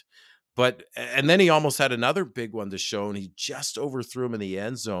count. But and then he almost had another big one to show, and he just overthrew him in the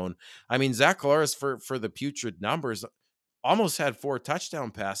end zone. I mean, Zach Collaros, for the putrid numbers, almost had 4 touchdown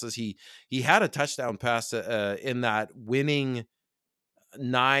passes. He had a touchdown pass in that winning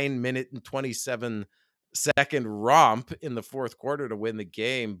 9-minute and 27-second romp in the fourth quarter to win the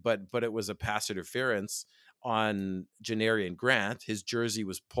game, but it was a pass interference on Janarian Grant. His jersey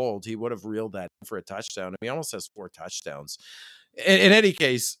was pulled. He would have reeled that in for a touchdown. I mean, he almost has 4 touchdowns. In any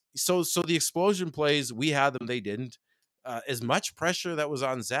case, so the explosion plays, we had them, they didn't. As much pressure that was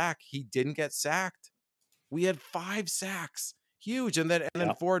on Zach, he didn't get sacked. We had 5 sacks, huge, and then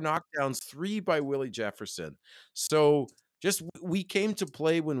Yeah. 4 knockdowns, 3 by Willie Jefferson. So, just we came to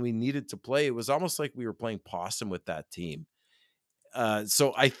play when we needed to play. It was almost like we were playing possum with that team.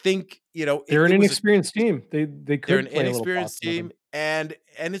 So I think, They're an it was a inexperienced team. They they're an could play a little inexperienced possum with team, him.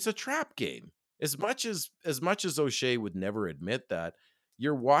 and it's a trap game. As much as O'Shea would never admit that,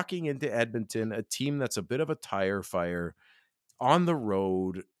 you're walking into Edmonton, a team that's a bit of a tire fire on the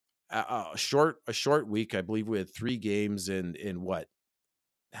road, a short week. I believe we had 3 games in what?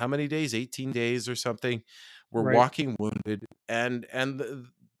 How many days? 18 days or something. We're Right. walking wounded, and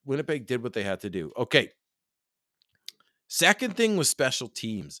Winnipeg did what they had to do. Okay. Second thing was special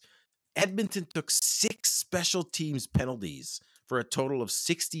teams. Edmonton took 6 special teams penalties for a total of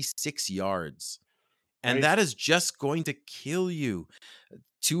 66 yards. And Right. that is just going to kill you.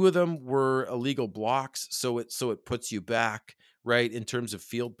 2 of them were illegal blocks, so it puts you back, right, in terms of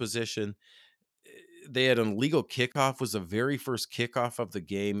field position. They had an illegal kickoff, was the very first kickoff of the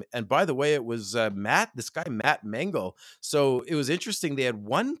game, and by the way, it was, Matt Mengel. So, it was interesting, they had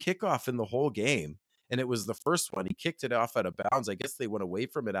 1 kickoff in the whole game, and it was the first one. He kicked it off out of bounds. I guess they went away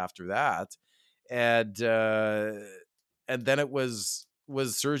from it after that, and, uh, and then it was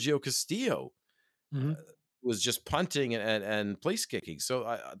Sergio Castillo, Mhm. was just punting and place kicking. So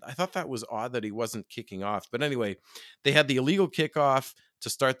I thought that was odd that he wasn't kicking off. But anyway, they had the illegal kickoff to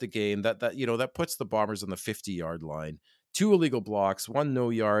start the game. That puts the Bombers on the 50-yard line. 2 illegal blocks, 1 no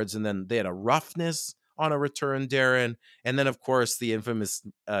yards, and then they had a roughness on a return, Darren, and then of course the infamous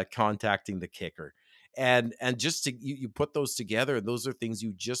contacting the kicker. And just to you put those together, those are things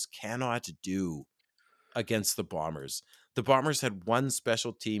you just cannot do against the Bombers. The Bombers had 1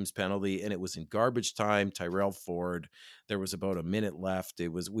 special teams penalty, and it was in garbage time. Tyrell Ford. There was about a minute left.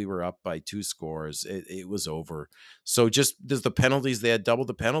 We were up by 2 scores. It was over. So just there's the penalties. They had double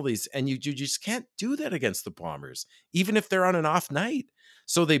the penalties, and you just can't do that against the Bombers, even if they're on an off night.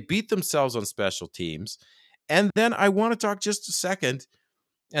 So they beat themselves on special teams. And then I want to talk just a second,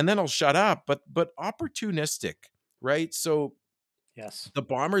 and then I'll shut up. But opportunistic, right? So Yes. the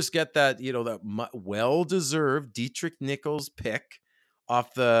Bombers get that well-deserved Dietrich Nichols pick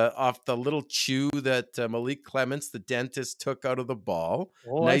off the little chew that Malik Clements, the dentist, took out of the ball.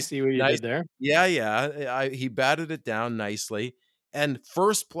 Oh, I Nice, see what you nice. did there. Yeah, yeah. He batted it down nicely. And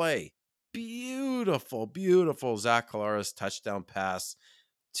first play, beautiful, beautiful Zach Collaros touchdown pass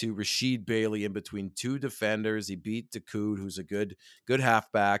to Rashid Bailey in between 2 defenders. He beat Dakoud, who's a good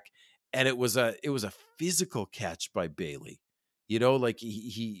halfback, and it was a physical catch by Bailey. Like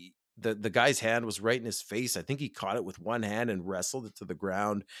the guy's hand was right in his face. I think he caught it with one hand and wrestled it to the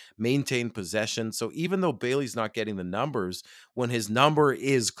ground, maintained possession. So even though Bailey's not getting the numbers, when his number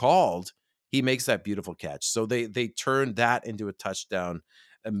is called, he makes that beautiful catch. So they turned that into a touchdown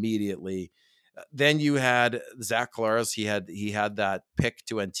immediately. Then you had Zach Collaros. He had that pick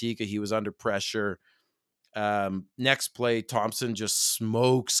to Antigua. He was under pressure. Next play, Thompson just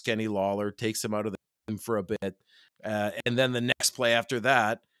smokes Kenny Lawler, takes him out of the game for a bit. And then the next play after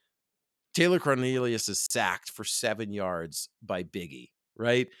that, Taylor Cornelius is sacked for 7 yards by Biggie,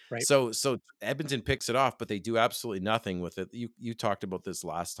 right? Right. So Edmonton picks it off, but they do absolutely nothing with it. You talked about this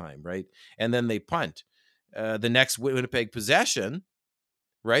last time, right? And then they punt. The next Winnipeg possession,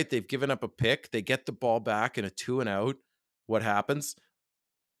 right? They've given up a pick. They get the ball back in a 2 and out. What happens?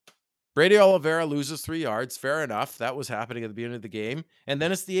 Brady Oliveira loses 3 yards. Fair enough. That was happening at the beginning of the game. And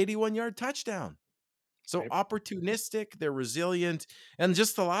then it's the 81-yard touchdown. So Right. opportunistic, they're resilient. And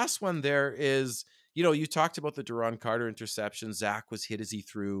just the last one there is, you talked about the Duron Carter interception. Zach was hit as he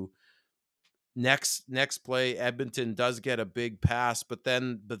threw. Next play, Edmonton does get a big pass, but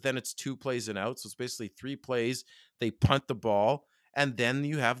then it's 2 plays and out. So it's basically 3 plays. They punt the ball, and then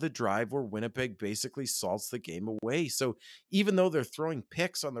you have the drive where Winnipeg basically salts the game away. So even though they're throwing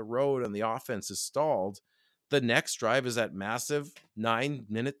picks on the road and the offense is stalled, The next drive is that massive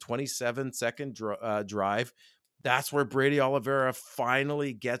 9-minute, 27-second drive. That's where Brady Oliveira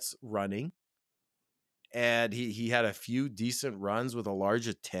finally gets running. And he had a few decent runs with a large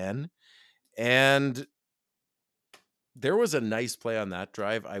of 10. And there was a nice play on that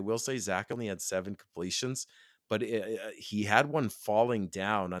drive. I will say Zach only had 7 completions, but he had one falling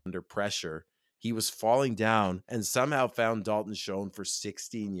down under pressure. He was falling down and somehow found Dalton Schoen for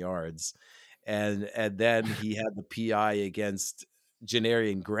 16 yards. And then he had the PI against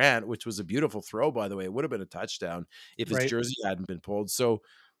Janarian Grant, which was a beautiful throw, by the way. It would have been a touchdown if his Right. jersey hadn't been pulled. So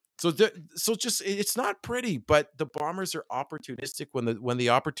just it's not pretty, but the Bombers are opportunistic when the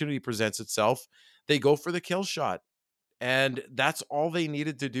opportunity presents itself. They go for the kill shot. And that's all they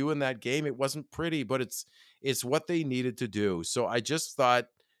needed to do in that game. It wasn't pretty, but it's what they needed to do. So I just thought,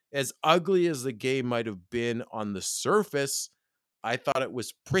 as ugly as the game might have been on the surface, I thought it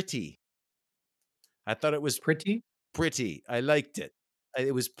was pretty. I thought it was Pretty. pretty. I liked it.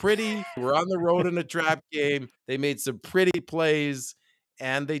 It was pretty. We're on the road in a trap game. They made some pretty plays,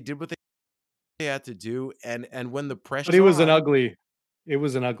 and they did what they had to do. And when the But pressure's on, it was an it ugly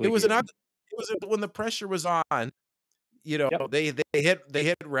was an game. ugly. It was when the pressure was on. You know, Yep. they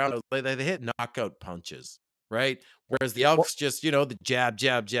hit round they hit knockout punches, right? Whereas the Well, Elks just, the jab,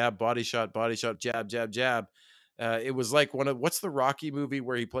 jab, jab, body shot, jab, jab, jab. It was like what's the Rocky movie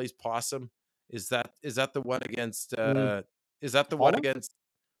where he plays possum? Is that the one against mm, is that the one Apollo? against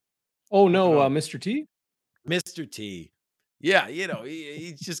Oh, I don't no, know, Mr. T? Mr. T? Yeah,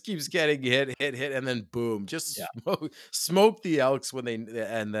 he just keeps getting hit, and then boom, Yeah. just smoke the Elks and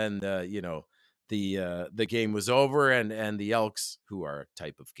then the game was over, and the Elks, who are a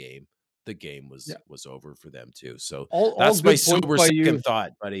type of game, the game was Yeah. was over for them too. So All that's my good points sober by second you.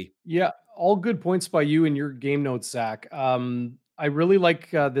 thought, buddy. Yeah, all good points by you in your game notes, Zach. I really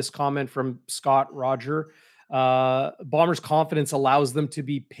like this comment from Scott Roger. Bombers' confidence allows them to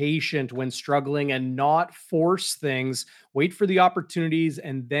be patient when struggling and not force things, wait for the opportunities,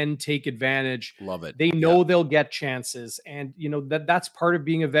 and then take advantage. Love it. They Yeah. know they'll get chances. And, that's part of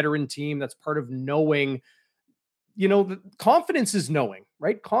being a veteran team. That's part of knowing, the confidence is knowing,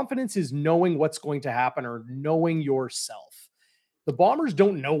 right? Confidence is knowing what's going to happen or knowing yourself. The Bombers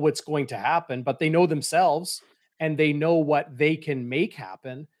don't know what's going to happen, but they know themselves and they know what they can make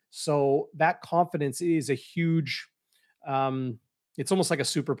happen. So that confidence is a huge, it's almost like a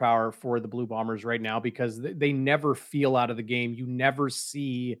superpower for the Blue Bombers right now because they never feel out of the game.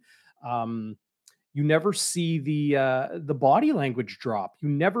 Um, you never see the body language drop. You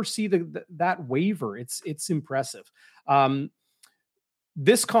never see that waver. It's impressive. Um,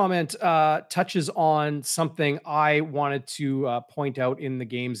 this comment touches on something I wanted to point out in the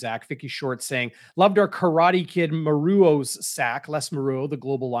game, Zach. Vicky Short saying, loved our Karate Kid Maruo's sack. Les Maruo, the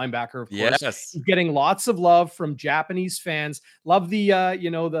global linebacker, of course, Yes. is getting lots of love from Japanese fans. Love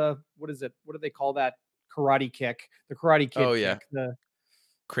what is it? What do they call that karate kick? The Karate Oh Kid yeah. kick.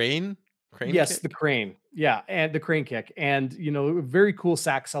 Crane Yes, the kick. crane. Yeah, and the crane kick. And, very cool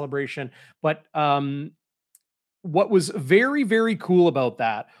sack celebration. But what was very, very cool about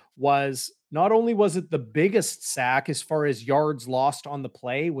that was not only was it the biggest sack as far as yards lost on the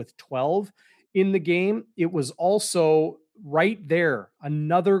play with 12 in the game, it was also right there,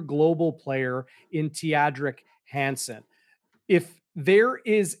 another global player in Teodric Hansen. If there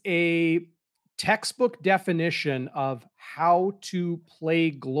is a textbook definition of how to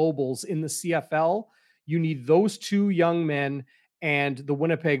play globals in the CFL, you need those two young men and the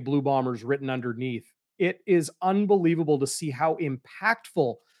Winnipeg Blue Bombers written underneath. It is unbelievable to see how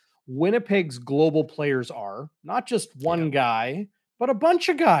impactful Winnipeg's global players are, not just Yeah. one guy, but a bunch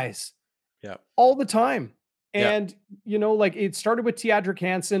of guys Yeah. all the time. Yeah. And, like it started with Teodric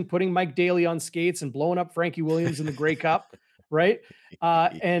Hansen putting Mike Daly on skates and blowing up Frankie Williams in the Grey Cup, right?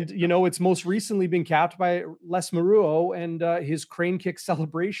 And, it's most recently been capped by Les Maruo and his crane kick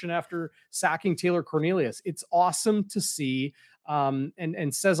celebration after sacking Taylor Cornelius. It's awesome to see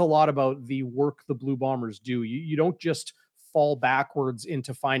and says a lot about the work the Blue Bombers do. You don't just fall backwards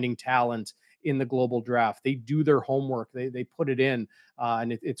into finding talent in the global draft. They do their homework. They put it in,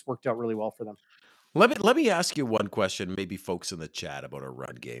 and it's worked out really well for them. Let me ask you one question, maybe folks in the chat, about a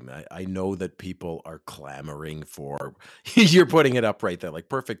run game. I know that people are clamoring for you're putting it up right there, like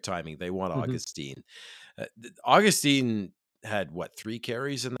perfect timing. They want Mhm. Augustine. Augustine had what, 3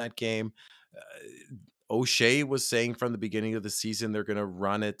 carries in that game. O'Shea was saying from the beginning of the season they're going to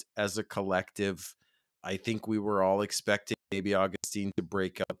run it as a collective. I think we were all expecting maybe Augustine to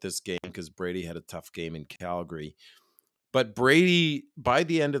break out this game because Brady had a tough game in Calgary. But Brady, by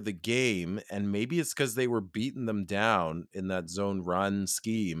the end of the game, and maybe it's because they were beating them down in that zone run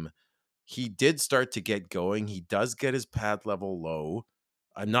scheme, he did start to get going. He does get his pad level low.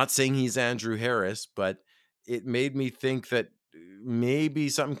 I'm not saying he's Andrew Harris, but it made me think that maybe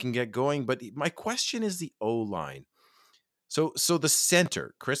something can get going. But my question is the O line. So the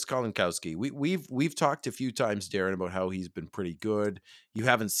center, Chris Kolinkowski, we've talked a few times, Darren, about how he's been pretty good. You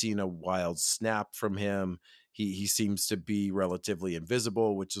haven't seen a wild snap from him. He seems to be relatively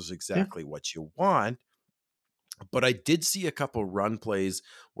invisible, which is Yeah. exactly what you want. But I did see a couple run plays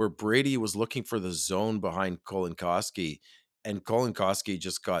where Brady was looking for the zone behind Kolinkowski, and Kolinkowski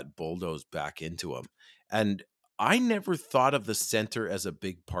just got bulldozed back into him. And I never thought of the center as a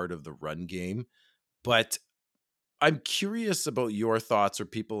big part of the run game, but I'm curious about your thoughts or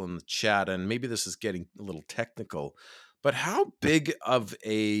people in the chat, and maybe this is getting a little technical, but how big of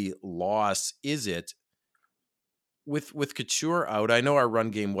a loss is it with Couture out? I know our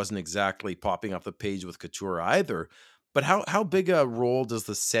run game wasn't exactly popping off the page with Couture either, but how big a role does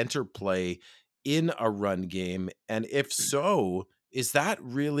the center play in a run game? And if so, is that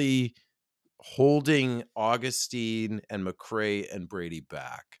really holding Augustine and McCray and Brady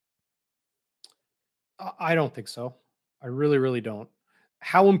back? I don't think so. I really, really don't.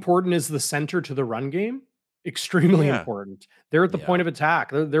 How important is the center to the run game? Extremely Yeah. important. They're at the Yeah. point of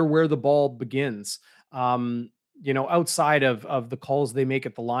attack. They're where the ball begins. Outside of the calls they make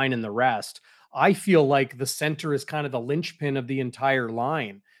at the line and the rest, I feel like the center is kind of the linchpin of the entire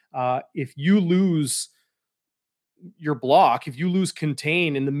line. If you lose your block, if you lose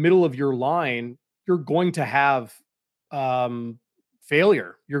contain in the middle of your line, you're going to have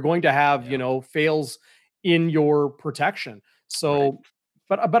failure. You're going to have, Yeah. fails in your protection. Right. So,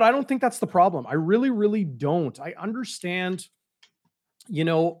 but I don't think that's the problem. I really, really don't. I understand, you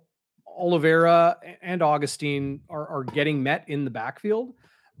know, Oliveira and Augustine are getting met in the backfield,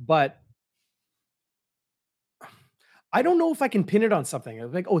 but I don't know if I can pin it on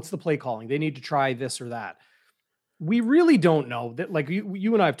something. Like, oh, it's the play calling. They need to try this or that. We really don't know that. Like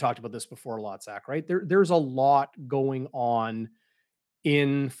you and I have talked about this before a lot, Zach, right? There's a lot going on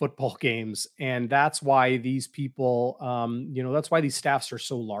in football games, and that's why these people, that's why these staffs are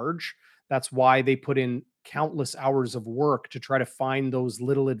so large. That's why they put in countless hours of work to try to find those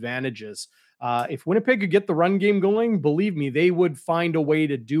little advantages. If Winnipeg could get the run game going, believe me, they would find a way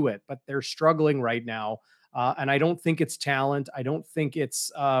to do it, but they're struggling right now. And I don't think it's talent. I don't think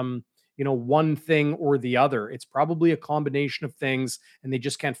it's one thing or the other. It's probably a combination of things, and they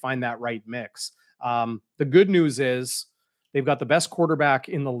just can't find that right mix. The good news is they've got the best quarterback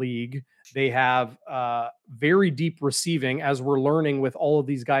in the league. They have very deep receiving, as we're learning with all of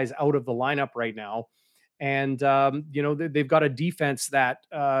these guys out of the lineup right now. And, they've got a defense that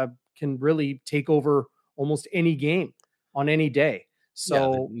can really take over almost any game on any day.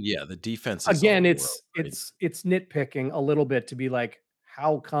 So The defense is all again, world, it's right? it's it's nitpicking a little bit to be like,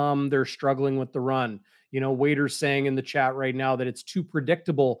 how come they're struggling with the run? Waiter's saying in the chat right now that it's too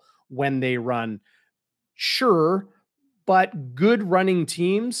predictable when they run. Sure, but good running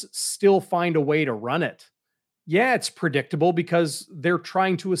teams still find a way to run it. Yeah, it's predictable because they're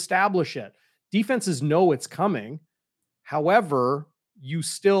trying to establish it. Defenses know it's coming. However, you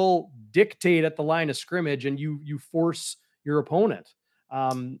still dictate at the line of scrimmage and you force your opponent. I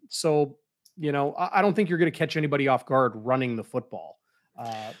don't think you're going to catch anybody off guard running the football.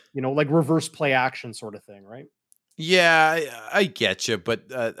 Like reverse play action sort of thing, right? Yeah, I get you, but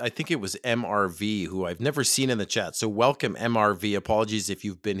I think it was MRV who I've never seen in the chat. So welcome, MRV. Apologies if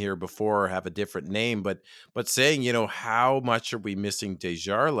you've been here before or have a different name, but saying how much are we missing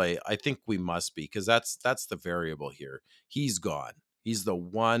Desjardins? I think we must be because that's the variable here. He's gone. He's the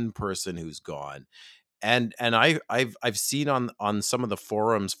one person who's gone, and I've seen on some of the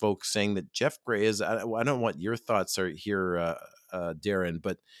forums folks saying that Jeff Gray is. I don't know what your thoughts are here, Darren,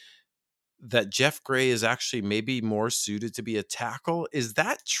 but that Jeff Gray is actually maybe more suited to be a tackle. Is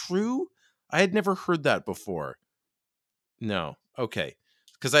that true? I had never heard that before. No. Okay.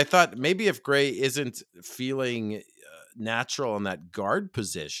 Because I thought maybe if Gray isn't feeling natural in that guard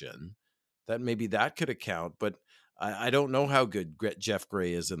position, that maybe that could account. But I don't know how good Jeff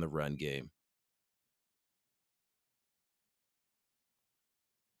Gray is in the run game.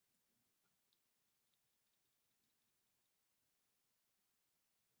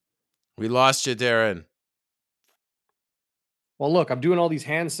 We lost you, Darren. Well, look, I'm doing all these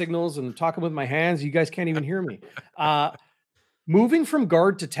hand signals and talking with my hands. You guys can't even hear me. Uh, Moving from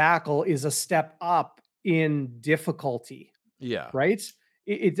guard to tackle is a step up in difficulty, Yeah. right?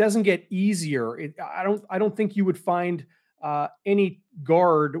 It doesn't get easier. I don't think you would find any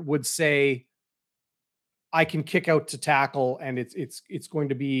guard would say, I can kick out to tackle and it's going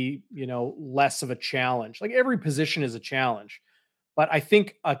to be, less of a challenge. Like every position is a challenge. But I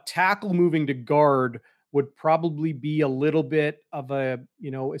think a tackle moving to guard would probably be a little bit of a,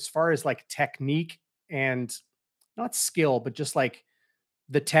 as far as like technique and not skill, but just like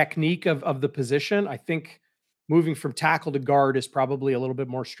the technique of the position. I think moving from tackle to guard is probably a little bit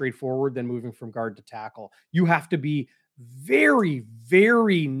more straightforward than moving from guard to tackle. You have to be very,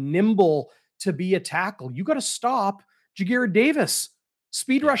 very nimble to be a tackle. You got to stop Jagger Davis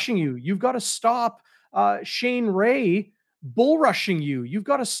speed Yeah. rushing you. You've got to stop Shane Ray bull rushing you. You've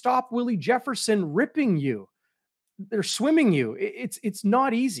got to stop Willie Jefferson ripping you. They're swimming you. It's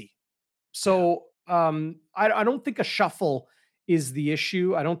not easy. Yeah. So I don't think a shuffle is the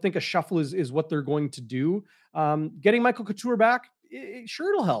issue. I don't think a shuffle is what they're going to do. Getting Michael Couture back,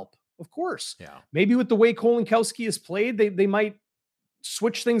 sure, it'll help, of course. Yeah. Maybe with the way Kolinkowski has played, they might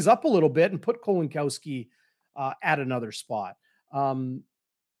switch things up a little bit and put Kolinkowski at another spot. Um,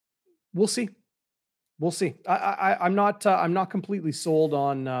 we'll see. We'll see. I'm not completely sold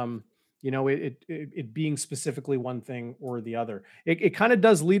on it being specifically one thing or the other. It kind of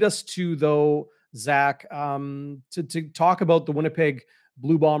does lead us to, though, Zach, to talk about the Winnipeg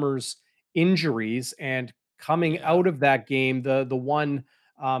Blue Bombers injuries, and coming Yeah. out of that game, the one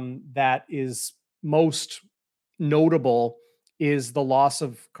that is most notable is the loss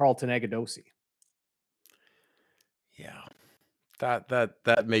of Carlton Agudosi. Yeah.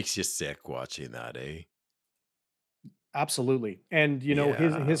 That makes you sick watching that, eh? Absolutely. And his Yeah, for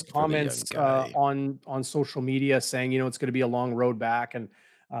the young comments guy. on social media saying, it's going to be a long road back, and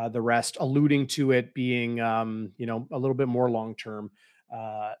the rest, alluding to it being a little bit more long term.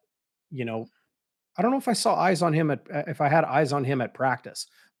 Uh, you know, I don't know if I saw eyes on him if I had eyes on him at practice,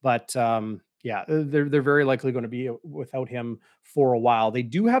 but yeah, they're very likely going to be without him for a while. They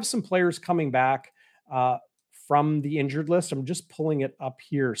do have some players coming back uh, from the injured list. I'm just pulling it up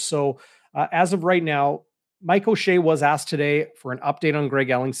here. So as of right now, Mike O'Shea was asked today for an update on Greg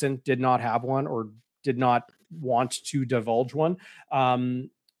Ellingson. Did not have one, or did not want to divulge one.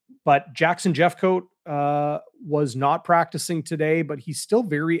 But Jackson Jeffcoat was not practicing today, but he's still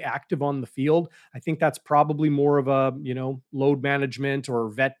very active on the field. I think that's probably more of a, load management or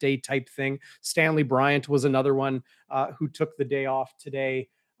vet day type thing. Stanley Bryant was another one who took the day off today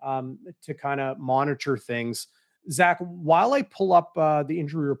to kind of monitor things. Zach, while I pull up the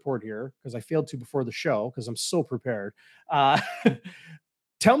injury report here, because I failed to before the show, because I'm so prepared,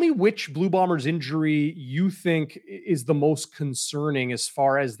 tell me which Blue Bombers injury you think is the most concerning as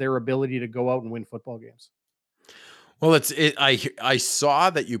far as their ability to go out and win football games. Well, I saw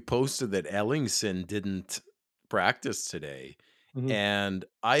that you posted that Ellingson didn't practice today, Mhm, and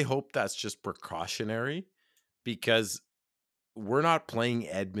I hope that's just precautionary because we're not playing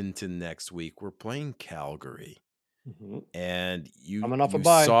Edmonton next week. We're playing Calgary. mhm. And you Coming off a you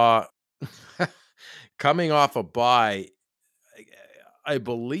bye. saw coming off a bye, I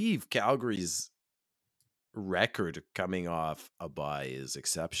believe Calgary's record coming off a bye is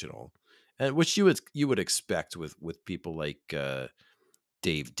exceptional, and which you would expect with people like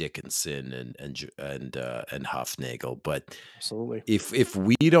Dave Dickinson and Huffnagel. But Absolutely. if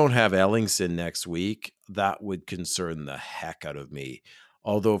we don't have Ellingson next week, that would concern the heck out of me.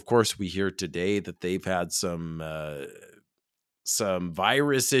 Although, of course, we hear today that they've had some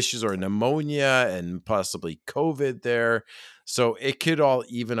virus issues or pneumonia and possibly COVID there. So it could all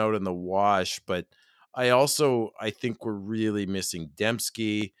even out in the wash. But I think we're really missing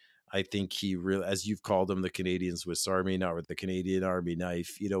Dembski. I think he really, as you've called him, the Canadian Swiss Army, now with the Canadian Army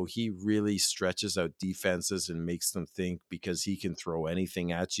knife, he really stretches out defenses and makes them think because he can throw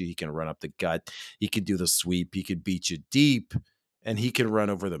anything at you. He can run up the gut. He can do the sweep. He could beat you deep, and he can run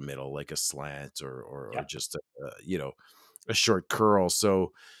over the middle like a slant or Yeah. just a short curl.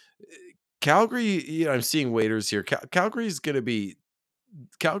 So Calgary, I'm seeing waiters here. Calgary's going to be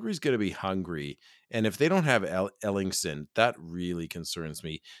hungry, and if they don't have Ellingson, that really concerns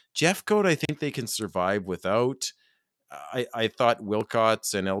me. Jeffcoat, I think they can survive without. I thought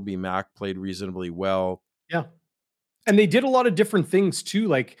Wilcots and LB Mack played reasonably well. Yeah. And they did a lot of different things too.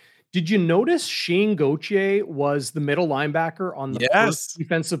 Like, did you notice Shane Gauthier was the middle linebacker on the first Yes,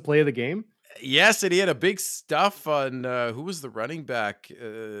 defensive play of the game? yes, and he had a big stuff on who was the running back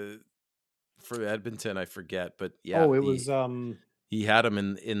for Edmonton. I forget, but yeah, Oh, it he was he had him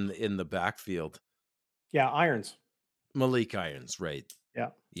in the backfield. yeah, Irons. Malik Irons, right? Yeah.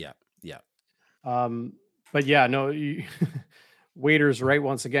 Yeah, yeah, Um, but yeah, no, waiters, right?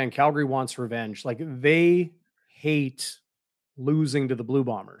 Once again, Calgary wants revenge. Like, they hate losing to the Blue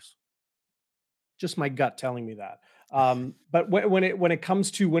Bombers. Just my gut telling me that. But when it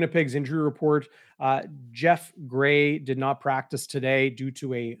comes to Winnipeg's injury report, Jeff Gray did not practice today due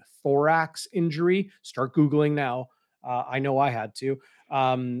to a thorax injury. Start googling now. I know I had to.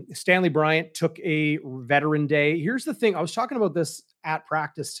 Stanley Bryant took a veteran day. Here's the thing, I was talking about this at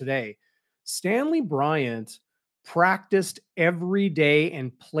practice today. Stanley Bryant practiced every day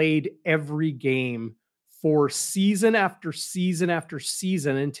and played every game for season after season after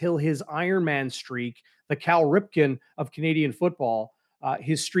season until his Ironman streak, the Cal Ripken of Canadian football.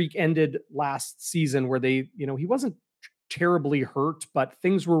 His streak ended last season where he wasn't terribly hurt, but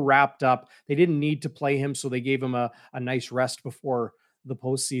things were wrapped up. They didn't need to play him, so they gave him a nice rest before the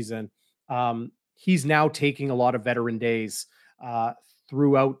postseason. He's now taking a lot of veteran days uh,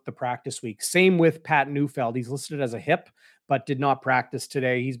 throughout the practice week. Same with Pat Neufeld. He's listed as a hip, but did not practice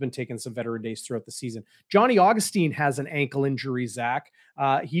today. He's been taking some veteran days throughout the season. Johnny Augustine has an ankle injury, Zach.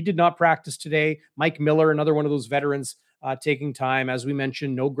 He did not practice today. Mike Miller, another one of those veterans, taking time. As we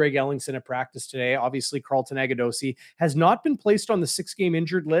mentioned, no Greg Ellingson at practice today. Obviously, Carlton Agudosi has not been placed on the 6-game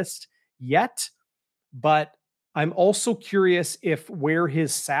injured list yet, but I'm also curious if where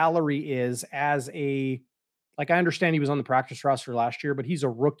his salary is as I understand he was on the practice roster last year, but he's a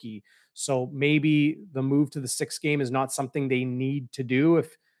rookie. So maybe the move to the 6 game is not something they need to do.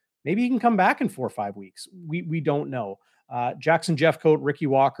 If maybe he can come back in 4 or 5 weeks. We don't know. Jackson Jeffcoat, Ricky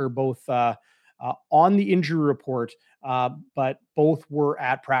Walker, both on the injury report, but both were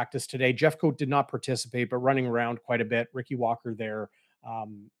at practice today. Jeffcoat did not participate, but running around quite a bit. Ricky Walker there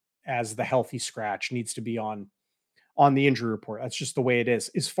as the healthy scratch needs to be on the injury report. That's just the way it is.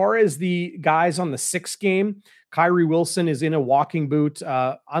 As far as the guys on the 6 game, Kyrie Wilson is in a walking boot,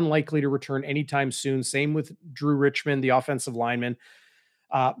 unlikely to return anytime soon. Same with Drew Richmond, the offensive lineman.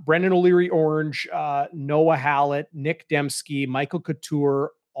 Brendan O'Leary Orange, Noah Hallett, Nick Dembski, Michael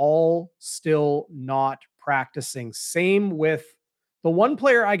Couture, all still not practicing. Same with the one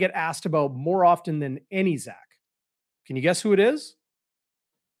player I get asked about more often than any, Zach. Can you guess who it is?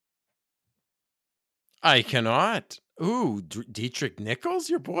 I cannot. Ooh, Dietrich Nichols,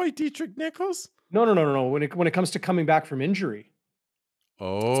 your boy Dietrich Nichols. No. When it comes to coming back from injury,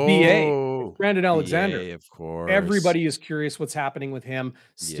 it's BA. It's Oh, Brandon Alexander. BA, of course. Everybody is curious what's happening with him.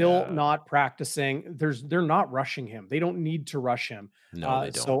 Still Yeah. not practicing. They're not rushing him. They don't need to rush him. No,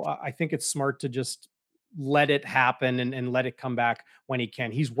 they So don't. I think it's smart to just let it happen and let it come back when he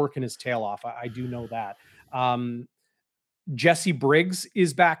can. He's working his tail off. I do know that. Um, Jesse Briggs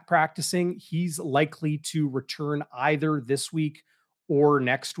is back practicing. He's likely to return either this week or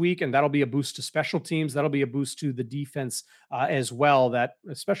next week, and that'll be a boost to special teams. That'll be a boost to the defense as well. That,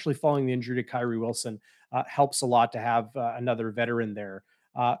 especially following the injury to Kyrie Wilson, helps a lot to have another veteran there.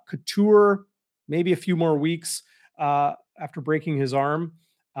 Couture, maybe a few more weeks after breaking his arm.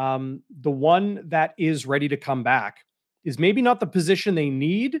 The one that is ready to come back is maybe not the position they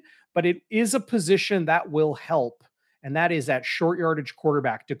need, but it is a position that will help, and that is at short yardage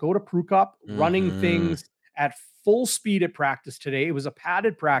quarterback. Dakota Prukop running Mhm. things at full speed at practice today. It was a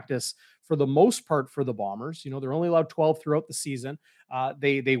padded practice for the most part for the Bombers. They're only allowed 12 throughout the season.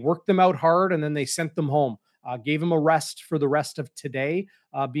 They worked them out hard and then they sent them home. Gave them a rest for the rest of today,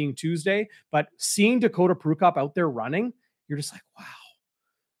 being Tuesday. But seeing Dakota Prukop out there running, you're just like, wow,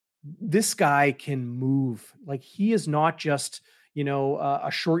 this guy can move. Like, he is not just a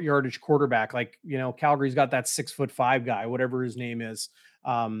short yardage quarterback. Like, Calgary's got that 6'5" guy, whatever his name is,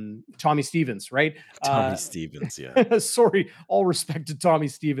 Tommy Stevens, right? Tommy Stevens, yeah. Sorry, all respect to Tommy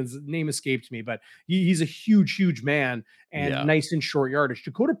Stevens, name escaped me, but he's a huge man and Yeah, nice in short yardage.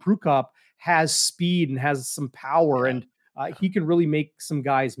 Dakota Prukop has speed and has some power, yeah. and he can really make some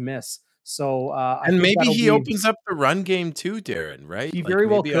guys miss. So I And think maybe that'll he be, opens up the run game too, Darren, right? he Like, very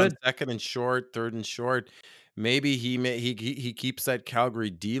well maybe on could. 2nd and short, 3rd and short, maybe he keeps that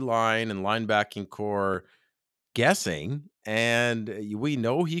Calgary D line and linebacking core guessing, and we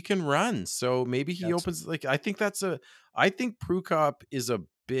know he can run. So maybe he Yes, opens, like, I think Prukop is a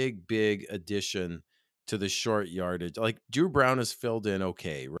big addition to the short yardage. Like, Drew Brown has filled in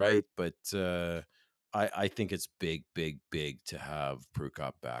okay, right? But I think it's big to have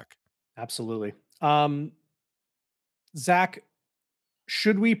Prukop back. absolutely. Zach,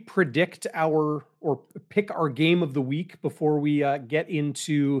 should we predict our or pick our game of the week before we get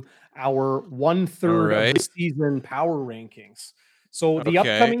into our one All third of the right. season power rankings? So the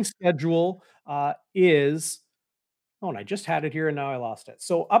Okay. upcoming schedule is. Oh, and I just had it here and now I lost it.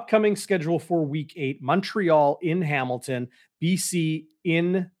 So upcoming schedule for week 8: Montreal in Hamilton, BC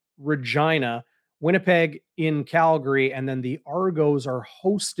in Regina, Winnipeg in Calgary, and then the Argos are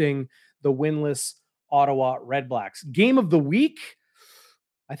hosting the winless Ottawa Redblacks. Game of the week,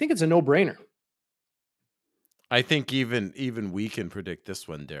 I think it's a no-brainer. I think even we can predict this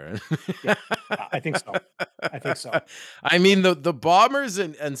one, Darren. Yeah, I think so. I think so. I mean, the Bombers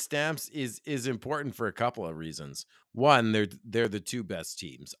and Stamps is important for a couple of reasons. One, they're the 2 best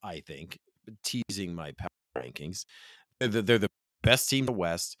teams, I think, teasing my power rankings. They're the best team in the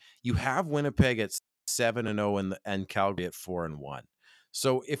West. You have Winnipeg at 7-0 and Calgary at 4-1.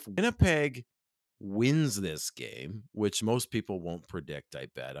 So if Winnipeg wins this game, which most people won't predict, I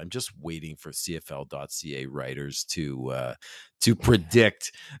bet. I'm just waiting for CFL.ca writers to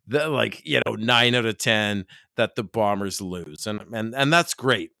predict the, like, 9 out of 10 that the Bombers lose. And that's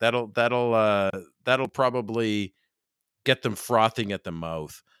great. That'll probably get them frothing at the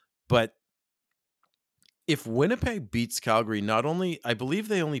mouth. But if Winnipeg beats Calgary, not only I believe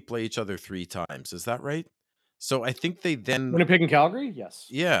they only play each other 3 times. Is that right? So I think they then Winnipeg and Calgary? Yes,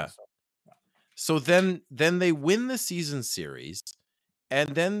 I think yeah. so. So then they win the season series, and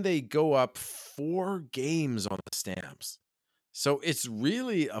then they go up 4 games on the Stamps. So it's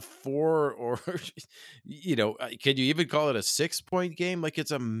really a 4 or can you even call it a 6-point game? Like,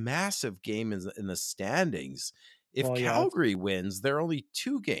 it's a massive game in the standings. If Well, yeah, it's Calgary wins, they're only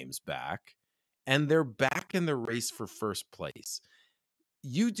 2 games back, and they're back in the race for first place.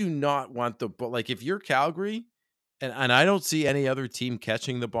 You do not want but like, if you're Calgary, and I don't see any other team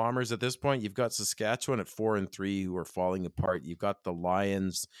catching the Bombers at this point. You've got Saskatchewan at 4-3 who are falling apart. You've got the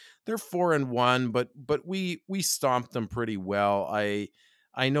Lions. They're 4-1, but we stomped them pretty well. I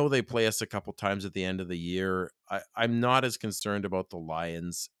know they play us a couple times at the end of the year. I'm not as concerned about the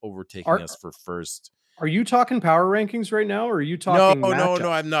Lions overtaking are us for first. are you talking power rankings right now, or are you No, talking no, no,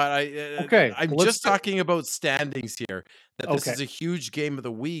 matchups? I'm not. Okay, I'm well, let's just st talking about standings here, that this okay, is a huge game of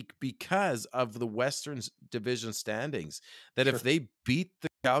the week because of the Division standings, that if sure. they beat the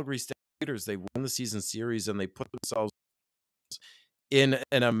Calgary Stampeders, they win the season series and they put themselves in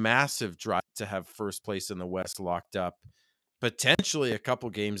a massive drive to have first place in the West locked up, potentially a couple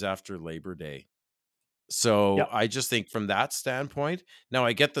games after Labor Day. So, Yep, I just think from that standpoint, now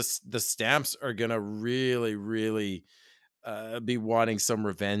I get the Stamps are gonna really, really be wanting some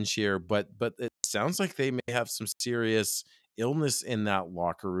revenge here, but it sounds like they may have some serious illness in that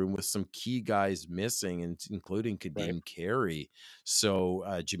locker room with some key guys missing, and including right. Kadeem Carey. So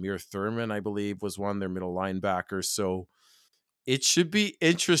Jameer Thurman, I believe, was one of their middle linebackers. So it should be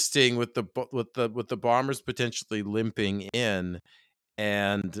interesting with the Bombers potentially limping in,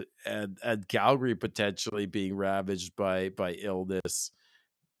 and Calgary potentially being ravaged by illness.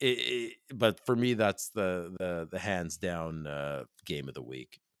 But for me, that's the hands down game of the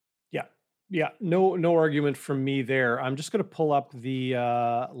week. Yeah. Yeah, no argument from me there. I'm just gonna pull up the,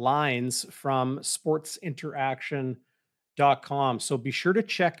 lines from sportsinteraction.com. So be sure to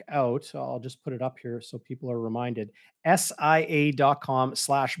check out, I'll just put it up here so people are reminded,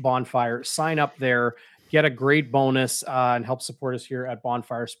 sia.com/bonfire. Sign up there, get a great bonus, and help support us here at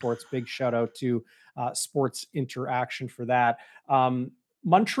Bonfire Sports. Big shout out to, Sports Interaction for that.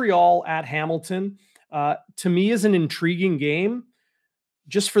 Montreal at Hamilton, to me is an intriguing game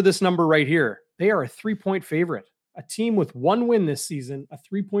just for this number right here. They are a 3-point favorite. A team with one win this season, a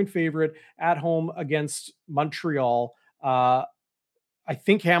 3-point favorite at home against Montreal. I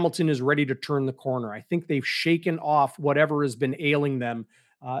think Hamilton is ready to turn the corner. I think they've shaken off whatever has been ailing them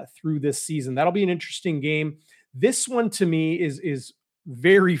through this season. That'll be an interesting game. This one to me is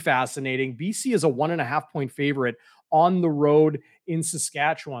very fascinating. BC is a 1.5-point favorite on the road in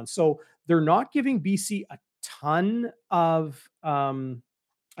Saskatchewan, so they're not giving BC a ton of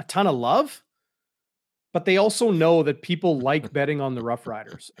love, but they also know that people like betting on the Rough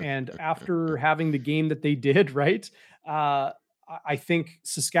Riders. And after having the game that they did, right? I think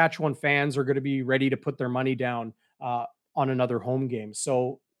Saskatchewan fans are going to be ready to put their money down on another home game.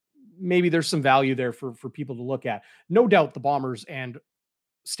 So maybe there's some value there for people to look at. No doubt the Bombers and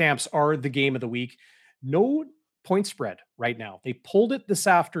Stamps are the game of the week. No point spread right now. They pulled it this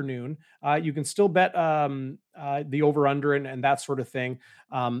afternoon. You can still bet the over under and that sort of thing.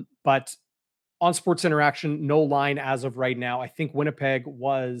 But on Sports Interaction, no line as of right now. I think Winnipeg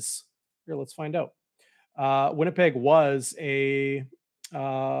was here. Let's find out. Winnipeg was a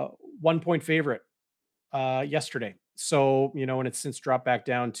 1-point favorite yesterday. So, and it's since dropped back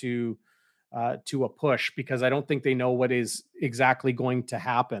down to a push because I don't think they know what is exactly going to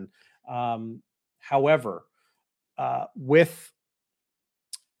happen. However, with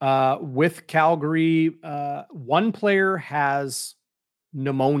Calgary, one player has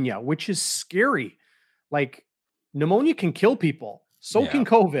pneumonia, which is scary. Like pneumonia can kill people. So Yeah, can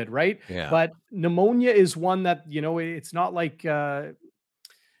COVID, right? yeah. But pneumonia is one that, it's not like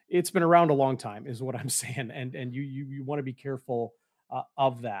it's been around a long time, is what I'm saying. And you want to be careful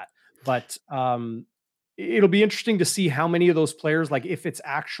of that. But it'll be interesting to see how many of those players, like if it's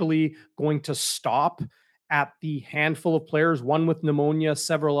actually going to stop at the handful of players, one with pneumonia,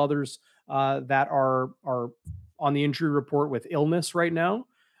 several others that are on the injury report with illness right now,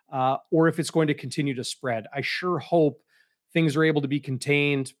 or if it's going to continue to spread. I sure hope things are able to be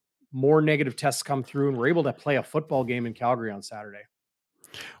contained, more negative tests come through, and we're able to play a football game in Calgary on Saturday.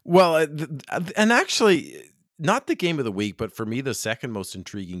 Well, and actually, not the game of the week, but for me, the second most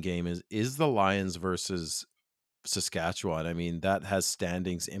intriguing game is the Lions versus Saskatchewan. I mean, that has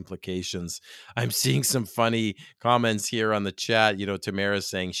standings implications. I'm seeing some funny comments here on the chat. You know, Tamara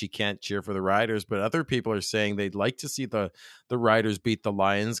saying she can't cheer for the Riders, but other people are saying they'd like to see the Riders beat the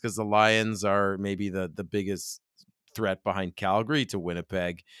Lions because the Lions are maybe the biggest threat behind Calgary to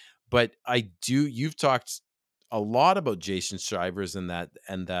Winnipeg. But I do. You've talked a lot about Jason Shivers and that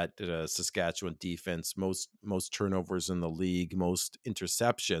Saskatchewan defense. Most turnovers in the league, most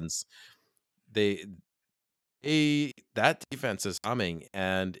interceptions. They that defense is humming,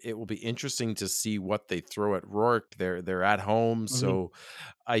 and it will be interesting to see what they throw at Rourke. They're at home, Mhm. so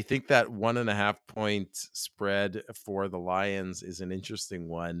I think that 1.5 point spread for the Lions is an interesting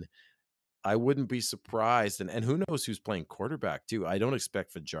one. I wouldn't be surprised, and who knows who's playing quarterback too. I don't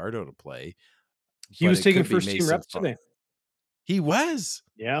expect Fajardo to play, He but was it taking could be first team Mason reps Fa today. He was?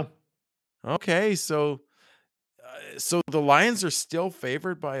 Yeah. Okay, so the Lions are still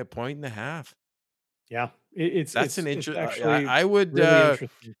favored by 1.5. Yeah. That's an It's interest. actually I would, really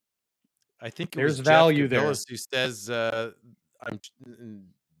interesting. I think it was There's Jeff value there. Gavilis who says, I'm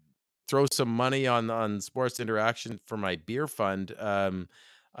throw some money on Sports Interaction for my beer fund.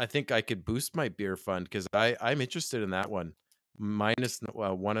 I think I could boost my beer fund because I'm interested in that one. Minus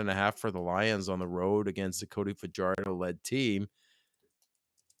 1.5 for the Lions on the road against a Cody Fajardo led team.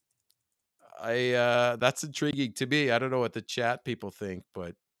 I That's intriguing to me. I don't know what the chat people think,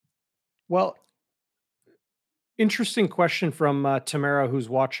 but Well, interesting question from Tamara, who's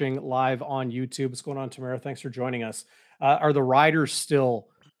watching live on YouTube. What's going on, Tamara? Thanks for joining us. Are the Riders still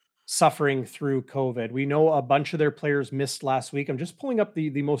suffering through COVID? We know a bunch of their players missed last week. I'm just pulling up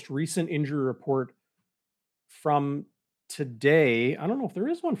the most recent injury report from today. I don't know if there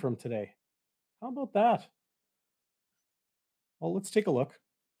is one from today. How about that? Well, let's take a look.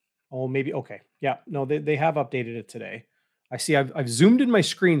 Oh, maybe. Okay. Yeah. No, they have updated it today. I see. I've zoomed in my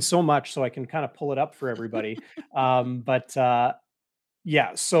screen so much so I can kind of pull it up for everybody. But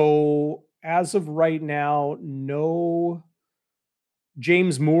yeah. So as of right now, no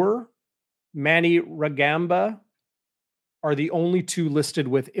James Moore, Manny Ragamba are the only two listed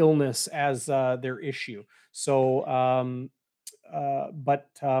with illness as their issue. So, but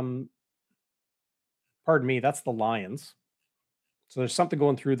pardon me, that's the Lions. So there's something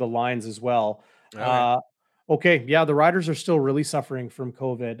going through the lines as well. okay. Uh, okay, yeah, the riders are still really suffering from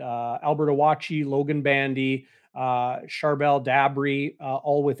COVID. Albert Awachi, Logan Bandy, Charbel Dabry,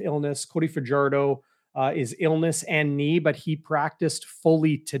 all with illness. Cody Fajardo is illness and knee, but he practiced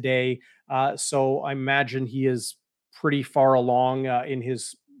fully today. So I imagine he is pretty far along in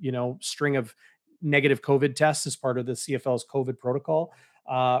his string of negative COVID tests as part of the CFL's COVID protocol.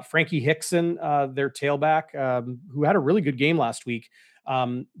 Frankie Hickson, their tailback, who had a really good game last week,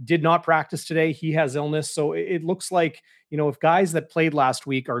 did not practice today. He has illness. So it looks like, if guys that played last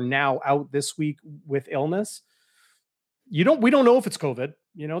week are now out this week with illness, we don't know if it's COVID.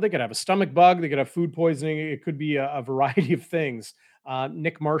 They could have a stomach bug, they could have food poisoning, it could be a variety of things.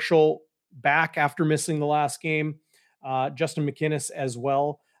 Nick Marshall back after missing the last game, Justin McInnes as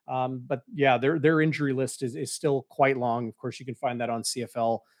well. But yeah, their injury list is still quite long. Of course, you can find that on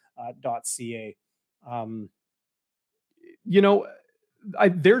CFL.ca. Um, you know,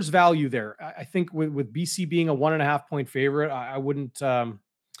 there's value there. I think with BC being a 1.5 point favorite, I wouldn't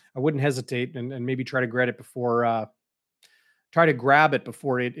hesitate and maybe try to grab it before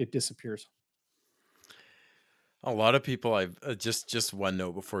it disappears. A lot of people I've just one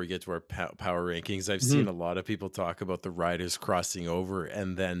note before we get to our power rankings. I've seen Mhm. a lot of people talk about the Riders crossing over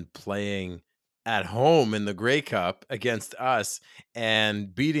and then playing at home in the Grey Cup against us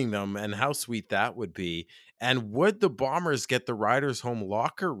and beating them, and how sweet that would be. And would the Bombers get the Riders home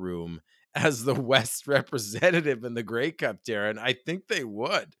locker room as the West representative in the Grey Cup, Darren? I think they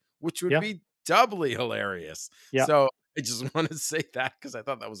would, which would Yeah, be doubly hilarious. yeah. So I just want to say that because I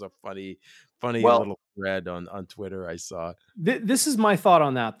thought that was a funny Well, little thread on Twitter I saw. this is my thought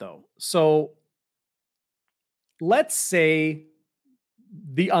on that though. So let's say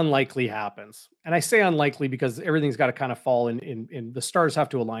the unlikely happens, and I say unlikely because everything's got to kind of fall in the stars have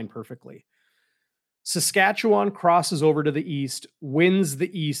to align perfectly. Saskatchewan crosses over to the East, wins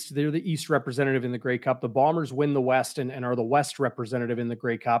the East. They're the East representative in the Grey Cup. The Bombers win the West and are the West representative in the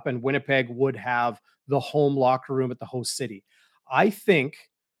Grey Cup. And Winnipeg would have the home locker room at the host city. I think,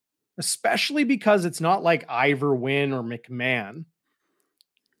 especially because it's not like Ivor Wynn or McMahon,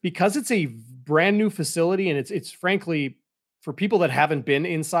 because it's a brand new facility and it's frankly for people that haven't been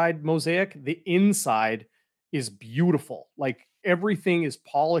inside Mosaic, the inside is beautiful. Like everything is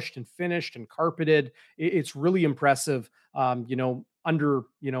polished and finished and carpeted. It's really impressive.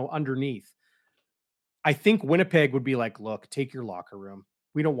 Underneath. I think Winnipeg would be like, look, take your locker room.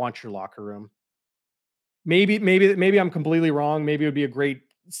 We don't want your locker room. Maybe I'm completely wrong. Maybe it would be a great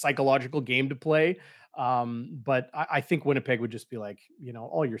psychological game to play. But I think Winnipeg would just be like,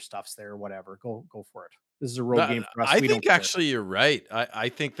 all your stuff's there, whatever. Go for it. This is a road game for us. I We don't think care. actually you're right. I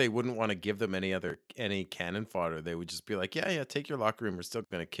think they wouldn't want to give them any cannon fodder. They would just be like, yeah, take your locker room. We're still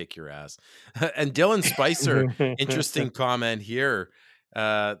going to kick your ass. And Dylan Spicer, interesting comment here.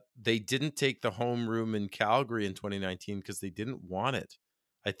 They didn't take the home room in Calgary in 2019 because they didn't want it.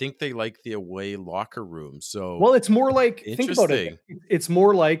 I think they like the away locker room. So Well, it's more like think about it. interesting. It's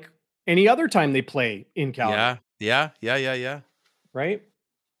more like any other time they play in Yeah, Calgary, yeah. right?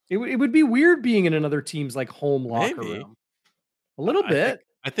 It would be weird being in another team's like home locker Maybe. room. A little I think bit.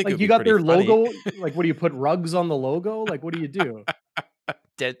 I think it Like would you be got pretty their funny. logo. Like, what do you put rugs on the logo? Like, what do you do?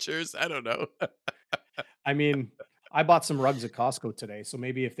 Dentures. I don't know. I mean, I bought some rugs at Costco today, so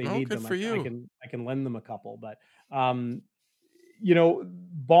maybe if they Oh, need good them, for I you. can I can lend them a couple. But um,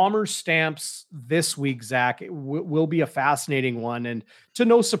 Bomber stamps this week, Zach, will be a fascinating one, and to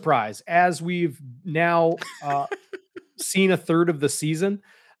no surprise, as we've now seen a third of the season.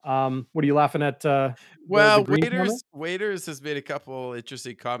 What are you laughing at? The Well, green comment? Waiters has made a couple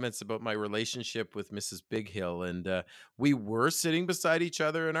interesting comments about my relationship with Mrs. Big Hill, and we were sitting beside each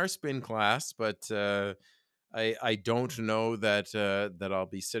other in our spin class, but I don't know that that I'll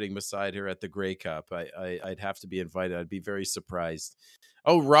be sitting beside her at the Grey Cup. I'd have to be invited. I'd be very surprised.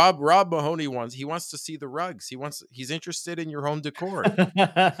 Oh, Rob Mahoney wants to see the rugs. He's interested in your home decor.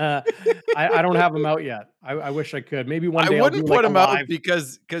 I don't have them out yet. I wish I could. Maybe one I day I'll do wouldn't like put a him out live.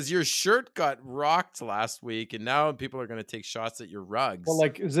 because your shirt got rocked last week, and now people are going to take shots at your Well, rugs.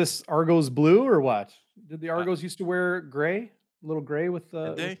 like, is this Argos blue or what? Did the Uh, Argos used to wear gray? A little gray did with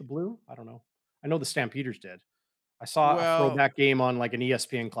they? the blue? I don't know. I know the Stampeders did. I saw a Well, throwback game on like an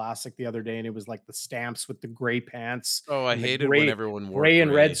ESPN Classic the other day, and it was like the Stamps with the gray pants oh, I and the hated when everyone wore gray and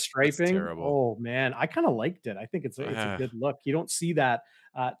red gray. That's striping. terrible. Oh man, I kind of liked it. I think it's a Ah, good look. You don't see that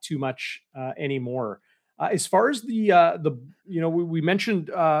too much anymore. As far as the we mentioned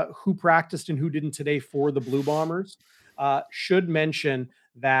who practiced and who didn't today for the Blue Bombers. Should mention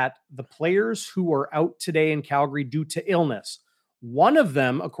that the players who are out today in Calgary due to illness, one of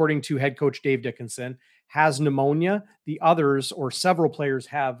them, according to head coach Dave Dickinson, has pneumonia. The others, or several players,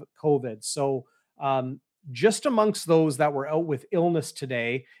 have COVID. So, just amongst those that were out with illness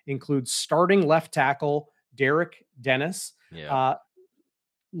today includes starting left tackle Derek Dennis, yeah. uh,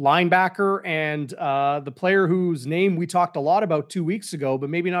 linebacker, and the player whose name we talked a lot about 2 weeks ago, but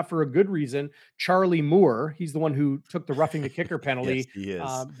maybe not for a good reason, Charlie Moore. He's the one who took the roughing the kicker Yes, penalty he is.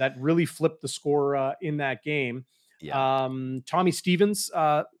 that really flipped the score in that game. Yeah. Tommy Stevens,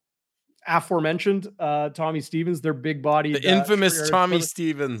 aforementioned Tommy Stevens, their big The bodied infamous Tommy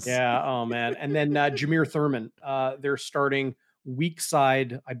Stevens. yeah, oh man. And then Jameer Thurman, their starting weak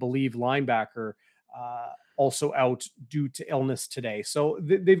side, I believe, linebacker, also out due to illness today. So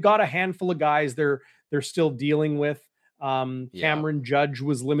they've got a handful of guys they're still dealing with. Yeah. Cameron Judge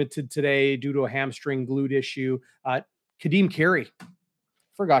was limited today due to a hamstring glute issue. Kadeem Carey,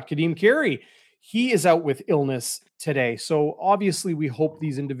 forgot Kadeem Carey. He is out with illness today. So obviously, we hope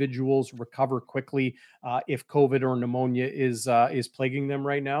these individuals recover quickly if COVID or pneumonia is plaguing them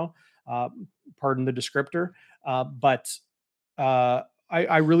right now. Uh, Pardon the descriptor, but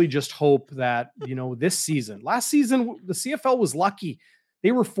I really just hope that this season, last season, the CFL was lucky.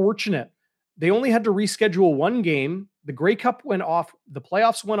 They were fortunate. They only had to reschedule one game. The Grey Cup went off, the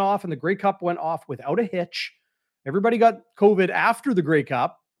playoffs went off, and the Grey Cup went off without a hitch. Everybody got COVID after the Grey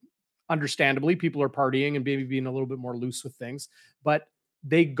Cup. Understandably, people are partying and maybe being a little bit more loose with things, but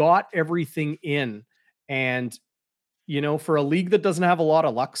they got everything in. And, for a league that doesn't have a lot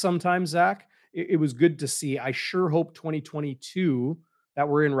of luck sometimes, Zach, it was good to see. I sure hope 2022 that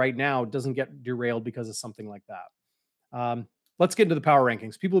we're in right now doesn't get derailed because of something like that. Let's get into the power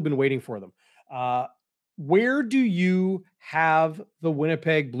rankings. People have been waiting for them. Uh, where do you have the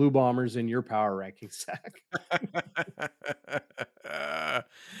Winnipeg Blue Bombers in your power rankings, Zach?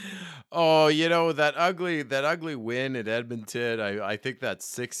 Oh, that ugly win at Edmonton. I think that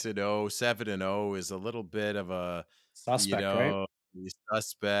 6-0, 7-0 is a little bit of a, you Suspect, right? know,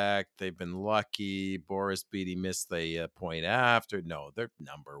 suspect. They've been lucky. Boris Beatty missed the point after. No, they're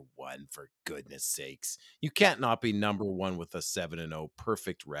number one for goodness sakes. You can't not be number one with a 7-0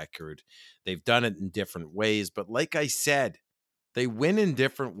 perfect record. They've done it in different ways, but like I said, they win in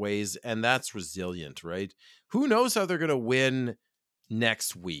different ways, and that's resilient, right? Who knows how they're going to win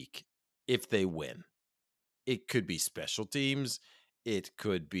next week if they win? It could be special teams. It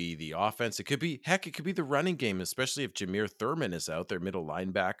could be the offense. It could be, heck, it could be the running game, especially if Jameer Thurman is out, their middle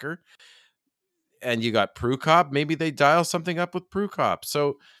linebacker. And you got Prukop. Maybe they dial something up with Prukop.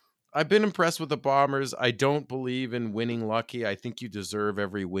 So I've been impressed with the Bombers. I don't believe in winning lucky. I think you deserve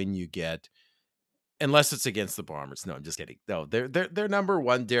every win you get. Unless it's against the Bombers. No, I'm just kidding. No, they're number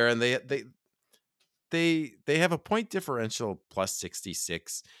one, Darren. They have a point differential plus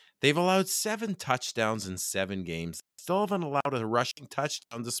 66. They've allowed 7 touchdowns in 7 games. Still haven't allowed a rushing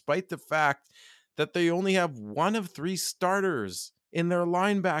touchdown despite the fact that they only have one of 3 starters in their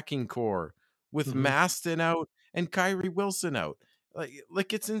linebacking core with Mhm. Maston out and Kyrie Wilson out.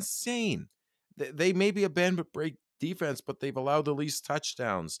 Like it's insane. They may be a bend but break defense, but they've allowed the least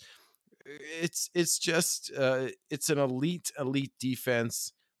touchdowns. It's just it's an elite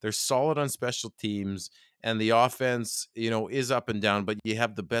defense. They're solid on special teams, and the offense, is up and down. But you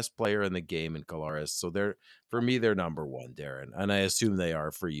have the best player in the game in Colares, so for me they're number one, Darren, and I assume they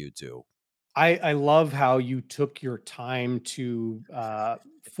are for you too. I love how you took your time to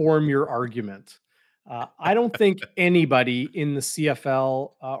form your argument. I don't think anybody in the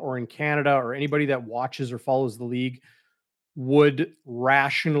CFL or in Canada or anybody that watches or follows the league would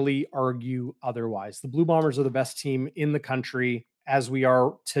rationally argue otherwise. The Blue Bombers are the best team in the country as we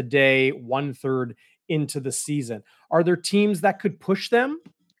are today, one third into the season. Are there teams that could push them?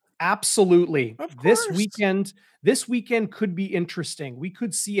 Absolutely. Of This course. weekend, this weekend could be interesting. We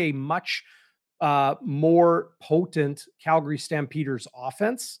could see a much more potent Calgary Stampeders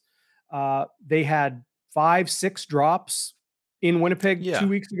offense. They had 5, 6 drops in Winnipeg Yeah, 2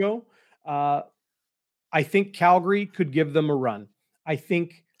 weeks ago. Uh, I think Calgary could give them a run. I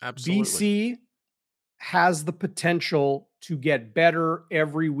think absolutely. BC has the potential to get better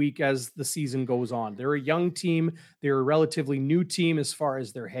every week as the season goes on. They're a young team. They're a relatively new team as far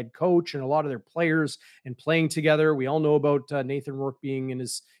as their head coach and a lot of their players and playing together. We all know about Nathan Rourke being in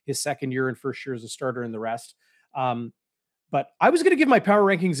his second year and first year as a starter and the rest. Um, but I was going to give my power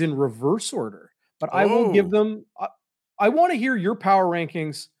rankings in reverse order, but I will give Oh, them. I want to hear your power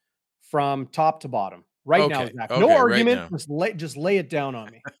rankings from top to bottom right now, okay, Zach. No okay, right argument. now. Just lay it down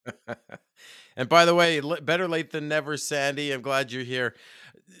on me. And by the way, better late than never, Sandy. I'm glad you're here.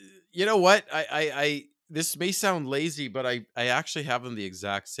 You know what? This may sound lazy, but I actually have them the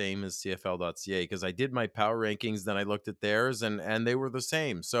exact same as CFL.ca because I did my power rankings, then I looked at theirs, and they were the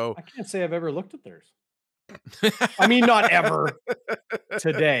same. So I can't say I've ever looked at theirs. I mean, not ever.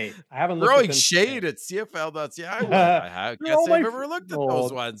 Today. I haven't looked at throwing them shade today. at CFL.ca, I would. I They're can't all say I've my ever looked at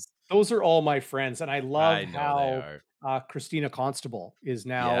those oh, ones. those are all my friends, and I love I know they how, are. Christina Constable is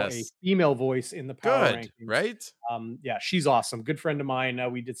now a Yes, female voice in the power good, rankings. right? Yeah, she's awesome. Good friend of mine.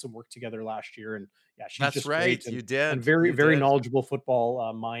 We did some work together last year, and yeah, she's That's just great right. and You did. very, You very did. knowledgeable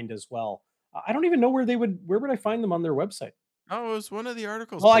football, mind as well. I don't even know where would I find them on their website? Oh, it was one of the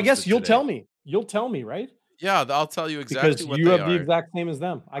articles Well, I guess posted you'll today. tell me. You'll tell me, right? Yeah, I'll tell you exactly Because what you they have the are. exact same as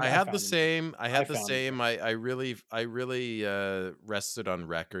them. I I had the found them here. same. I I had the found them here. same. I really rested on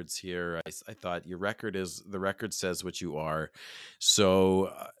records here. I thought your record is the record says what you are.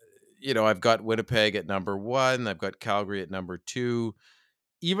 So, I've got Winnipeg at number 1. I've got Calgary at number 2.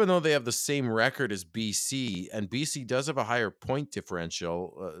 Even though they have the same record as BC, and BC does have a higher point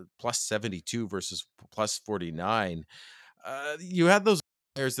differential, plus 72 versus plus 49. You had those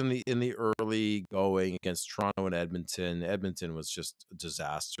players in the early going against Toronto and Edmonton. Edmonton was just a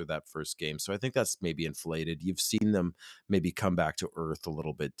disaster that first game, so I think that's maybe inflated. You've seen them maybe come back to earth a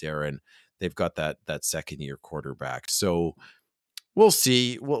little bit, Darren. They've got that second year quarterback, so we'll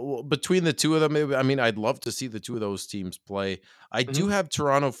see. Between the two of them, I mean, I'd love to see the two of those teams play. I do Mhm. have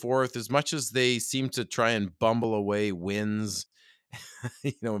Toronto fourth, as much as they seem to try and bumble away wins.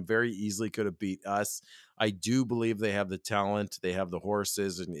 Very easily could have beat us. I do believe they have the talent. They have the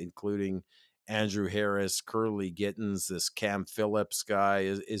horses, and including Andrew Harris, Curly Gittins, this Cam Phillips guy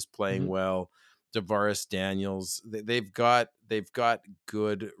is playing Mhm. well. Tavares Daniels. They've got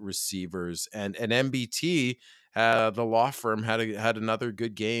good receivers, and MBT. The law firm had another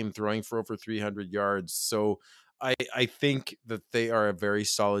good game, throwing for over 300 yards. So I think that they are a very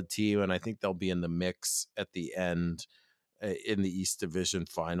solid team, and I think they'll be in the mix at the end. in the East Division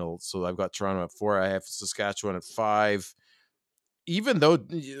final. So I've got Toronto at 4. I have Saskatchewan at 5. Even though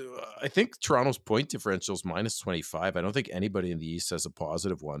I think Toronto's point differential is -25. I don't think anybody in the East has a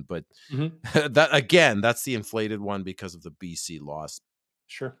positive one, but Mhm. that again, that's the inflated one because of the BC loss.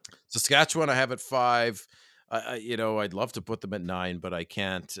 Sure. Saskatchewan, I have at 5. I'd love to put them at 9, but I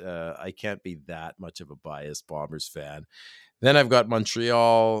can't. I can't be that much of a biased Bombers fan. Then I've got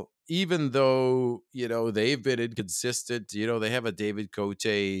Montreal. Even though they've been inconsistent, they have a David Cote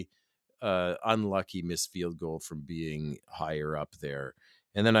unlucky missed field goal from being higher up there.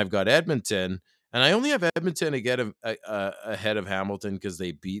 And then I've got Edmonton, and I only have Edmonton ahead of Hamilton because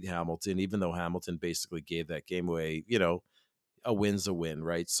they beat Hamilton, even though Hamilton basically gave that game away. A win's a win,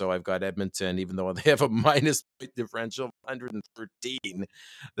 right? So I've got Edmonton, even though they have a minus point differential of 113.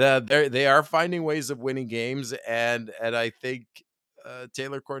 They are finding ways of winning games, and I think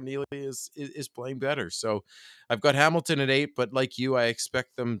Taylor Cornelius is playing better. So I've got Hamilton at 8, but like you, I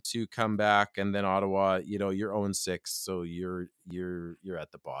expect them to come back. And then Ottawa, you're 0-6, so you're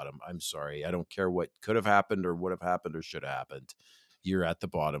at the bottom. I'm sorry, I don't care what could have happened or would have happened or should have happened. You're at the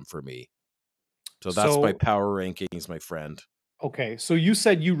bottom for me. So that's my So, power rankings, my friend. okay, so you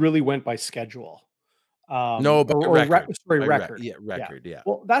said you really went by schedule, No, by record. record. Yeah, Yeah. record, yeah.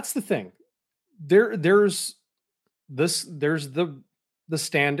 Well, that's the thing. There's there's the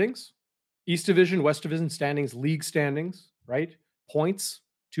standings, East Division, West Division standings, league standings, right? Points,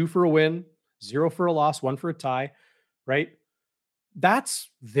 2 for a win, 0 for a loss, 1 for a tie, right? That's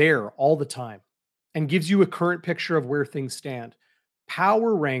there all the time and gives you a current picture of where things stand.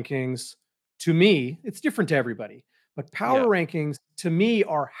 Power rankings, to me, it's different to everybody, but Yeah. power rankings to me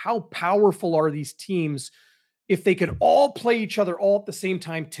are how powerful are these teams if they could all play each other all at the same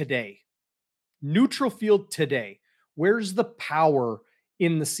time today. Neutral field today. Where's the power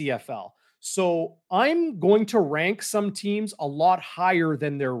in the CFL? So I'm going to rank some teams a lot higher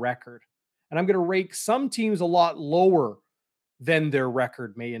than their record. And I'm going to rank some teams a lot lower than their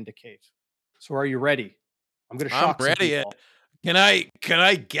record may indicate. So are you ready? I'm going to I'm shock some ready. people. Can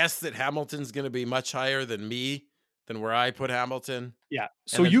I guess that Hamilton's gonna be much higher than me, than where I put Hamilton? Yeah.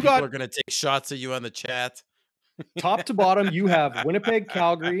 So And then you people are got gonna take shots at you on the chat. top to bottom, you have Winnipeg,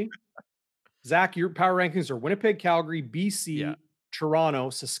 Calgary. Zach, your power rankings are Winnipeg, Calgary, Yeah. BC,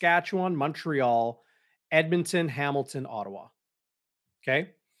 Toronto, Saskatchewan, Montreal, Edmonton, Hamilton, Ottawa. Okay.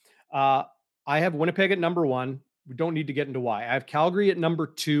 Uh, I have Winnipeg at number 1. We don't need to get into why. I have Calgary at number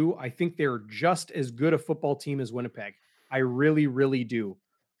 2. I think they're just as good a football team as Winnipeg. I really, really do.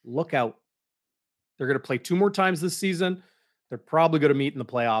 Look out. They're going to play 2 more times this season. They're probably going to meet in the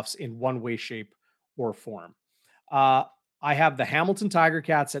playoffs in one way, shape, or form. Uh, I have the Hamilton Tiger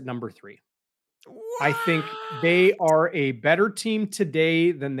Cats at number 3. I think they What? are a better team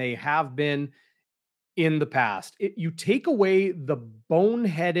today than they have been in the past. You take away the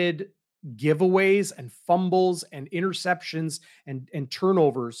boneheaded giveaways and fumbles and interceptions and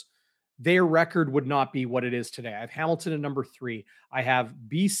turnovers, their record would not be what it is today. I have Hamilton at number 3. I have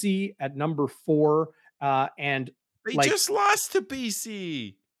BC at number 4. And They like just lost to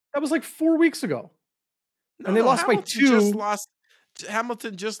BC. that was like 4 weeks ago, No, and they no, lost by two.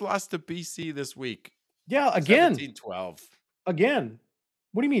 Hamilton just lost to BC this week. Yeah, again, 17-12. again.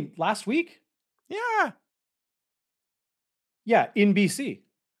 What do you mean? Last week? Yeah, Yeah, in BC.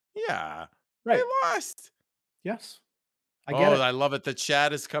 yeah. They Right. lost. Yes, I get Oh, it. I love it. The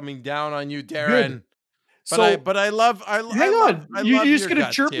chat is coming down on you, Good. Darren. But I So but I love hang on. I You're love just your gonna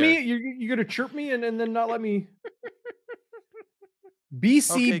guts chirp here. me? You're gonna chirp me and then not let me.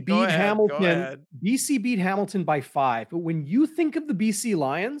 BC Okay, go beat ahead. Go Hamilton. ahead. BC beat Hamilton by 5. But when you think of the BC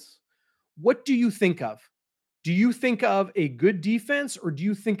Lions, what do you think of? Do you think of a good defense or do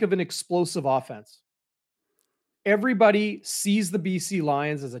you think of an explosive offense? Everybody sees the BC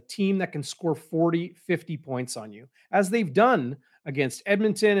Lions as a team that can score 40, 50 points on you, as they've done against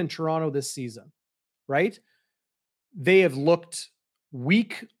Edmonton and Toronto this season, right? They have looked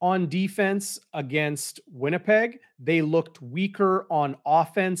weak on defense against Winnipeg. They looked weaker on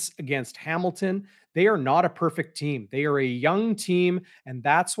offense against Hamilton. They are not a perfect team. They are a young team. And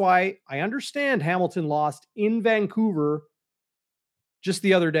that's why I understand Hamilton lost in Vancouver just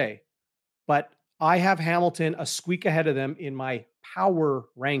the other day. But I have Hamilton a squeak ahead of them in my power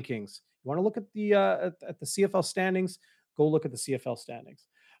rankings. You want to look at the CFL standings? Go look at the CFL standings.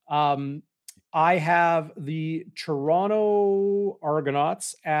 Um, I have the Toronto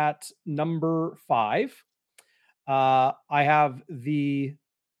Argonauts at number 5. I have the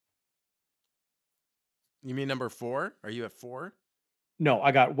You mean number 4? Are you at 4? no,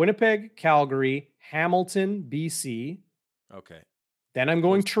 I got Winnipeg, Calgary, Hamilton, BC. Okay. Then I'm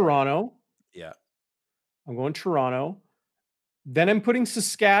going Close target. Toronto. Yeah. I'm going Toronto. Then I'm putting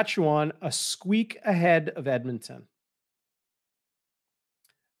Saskatchewan a squeak ahead of Edmonton,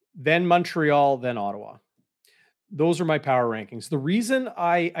 then Montreal, then Ottawa. Those are my power rankings. The reason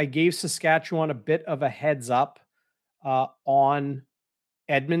I gave Saskatchewan a bit of a heads up on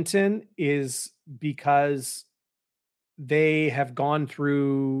Edmonton is because they have gone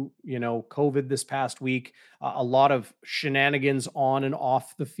through, COVID this past week, a lot of shenanigans on and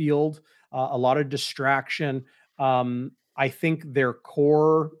off the field, a lot of distraction. I think their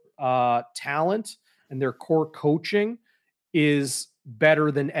core talent and their core coaching is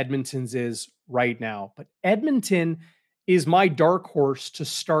better than Edmonton's is right now. But Edmonton is my dark horse to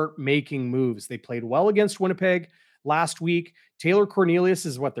start making moves. They played well against Winnipeg last week. Taylor Cornelius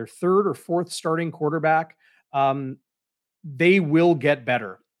is what, their third or fourth starting quarterback. They will get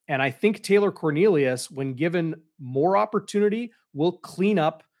better. And I think Taylor Cornelius, when given more opportunity, will clean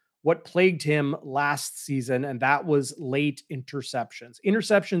up what plagued him last season, and that was late interceptions.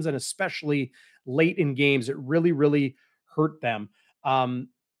 Interceptions, and especially late in games, it really, really hurt them. Um,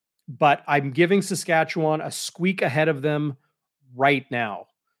 but I'm giving Saskatchewan a squeak ahead of them right now.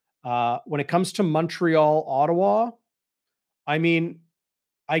 When it comes to Montreal, Ottawa, I mean,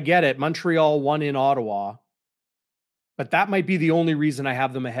 I get it. Montreal won in Ottawa, but that might be the only reason I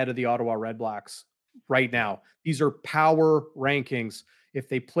have them ahead of the Ottawa Red Blacks right Yeah. now. These are power rankings. If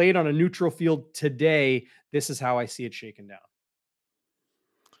they played on a neutral field today, this is how I see it shaken down.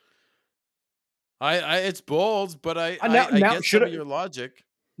 I it's bold, but Now, I get should some of I your logic.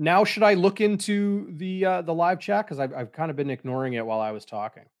 should I look into the live chat because I've kind of been ignoring it while I was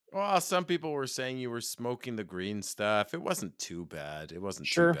talking. Well, some people were saying you were smoking the green stuff. It wasn't too bad. It wasn't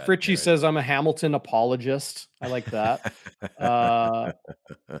too Sure, bad, Fritchie Darren. says I'm a Hamilton apologist. I like that. Uh,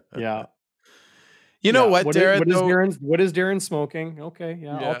 yeah. You know Yeah, what, Darren, though? What is Darren smoking? Okay,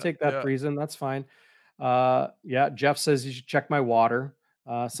 yeah, I'll Yeah, take that yeah. treason, that's fine. Yeah, Jeff says you should check my water.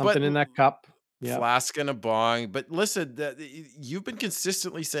 But Something in that cup. Yep, flask and a bong. But listen, you've been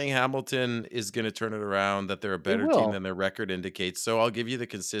consistently saying Hamilton is going to turn it around, that they're a they better team will. than their record indicates. So I'll give you the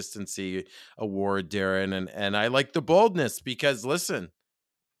consistency award, Darren, and I like the boldness because listen,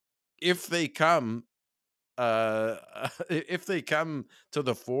 if they come, uh, if they come to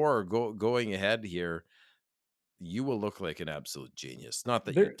the fore, going ahead here, you will look like an absolute genius. Not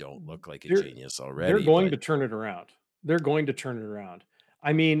that you They're don't look like a they're genius they're already, going but to turn it around. They're going to turn it around.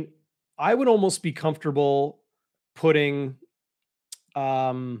 I mean, I would almost be comfortable putting,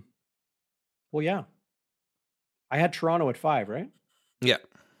 um well, yeah, I had Toronto at 5, right? yeah.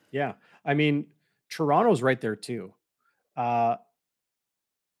 Yeah. I mean, Toronto's right there too. Uh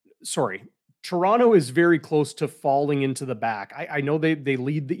Sorry, Toronto is very close to falling into the back. I know they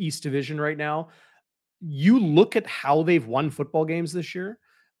lead the East Division right now. You look at how they've won football games this year.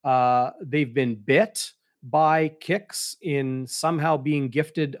 They've been bit by kicks in somehow being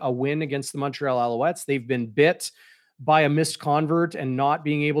gifted a win against the Montreal Alouettes. They've been bit by a missed convert and not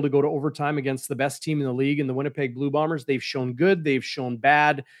being able to go to overtime against the best team in the league in the Winnipeg Blue Bombers. They've shown good, they've shown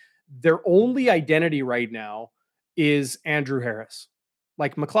bad. Their only identity right now is Andrew Harris.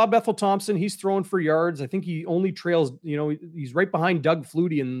 Like McLeod Bethel Thompson, he's throwing for yards. I think he only trails, he's right behind Doug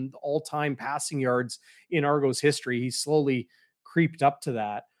Flutie in all-time passing yards in Argos history. He's slowly creeped up to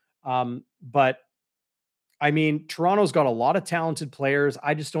that. But I mean, Toronto's got a lot of talented players.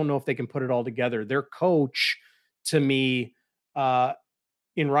 I just don't know if they can put it all together. Their coach, to me, uh,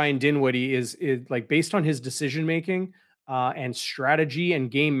 in Ryan Dinwiddie, is like based on his decision making and strategy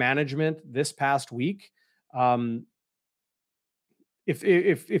and game management this past week. Um,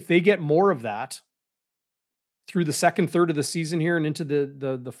 if they get more of that through the second third of the season here and into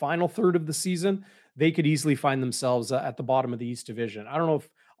the final third of the season, they could easily find themselves at the bottom of the East Division. I don't know if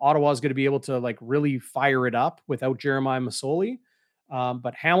Ottawa is going to be able to like really fire it up without Jeremiah Masoli,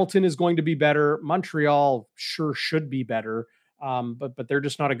 but Hamilton is going to be better. Montreal sure should be better, but they're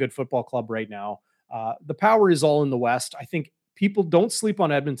just not a good football club right now. The power is all in the West. I think people don't sleep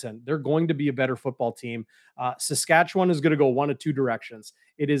on Edmonton. They're going to be a better football team. Saskatchewan is going to go one of two directions.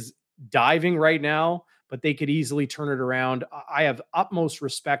 It is diving right now, but they could easily turn it around. I have utmost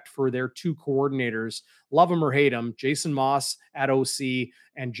respect for their two coordinators, love them or hate them, Jason Moss at OC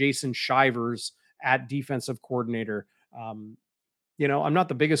and Jason Shivers at defensive coordinator. Um, I'm not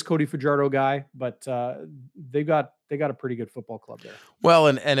the biggest Cody Fajardo guy, but they got a pretty good football club there. Well,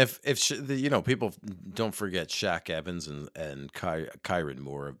 and if people don't forget Shaq Evans and Kyron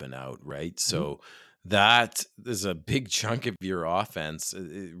Moore have been out, right? Mhm. So that is a big chunk of your offense.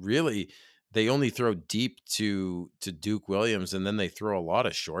 Really, they only throw deep to Duke Williams, and then they throw a lot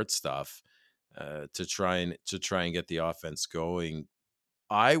of short stuff to try and get the offense going.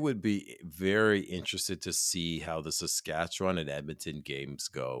 I would be very interested to see how the Saskatchewan and Edmonton games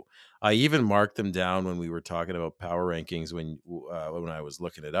go. I even marked them down when we were talking about power rankings when I was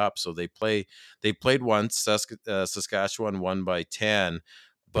looking it up. So they played once. Saskatchewan won by 10,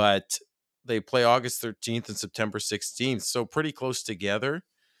 but they play August 13th and September 16th, so pretty close together.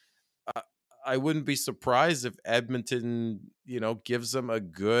 I, I wouldn't be surprised if Edmonton, gives them a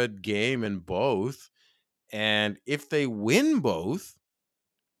good game in both. And if they win both,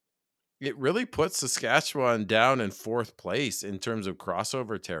 it really puts Saskatchewan down in 4th place in terms of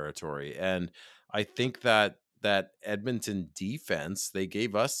crossover territory, and I think that Edmonton defense, they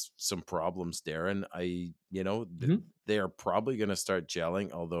gave us some problems, Darren. Mhm. They are probably gonna start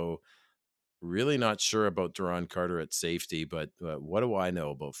gelling, although really not sure about Duron Carter at safety, but, what do I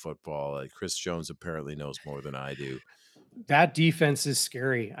know about football? Chris Jones apparently knows more than I do. That defense is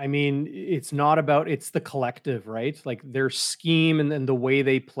scary. I mean, it's not about it's the collective, right? Like their scheme and the way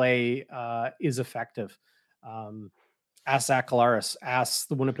they play is effective. Um, ask Zach Collaros, ask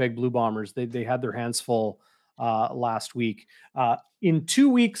the Winnipeg Blue Bombers. They had their hands full last week. In 2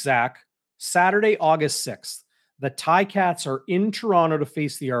 weeks, Zach, Saturday, August 6th, the Ticats are in Toronto to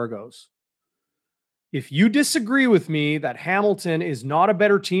face the Argos. If you disagree with me that Hamilton is not a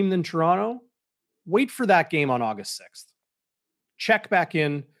better team than Toronto, wait for that game on August 6th. Check back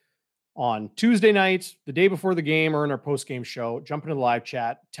in on Tuesday night, the day before the game, or in our post game show. Jump into the live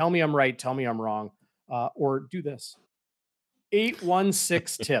chat. Tell me I'm right. Tell me I'm wrong. Or do this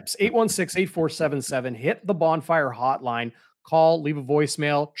 816 tips, 816 8477. Hit the bonfire hotline. Call, leave a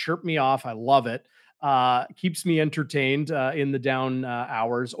voicemail, chirp me off. I love it. Keeps me entertained in the down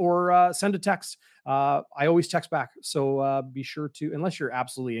hours, or send a text. I always text back. So be sure to, unless you're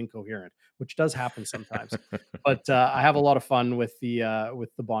absolutely incoherent, which does happen sometimes. But I have a lot of fun with the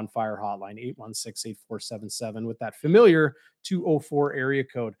bonfire hotline, 816 8477, with that familiar 204 area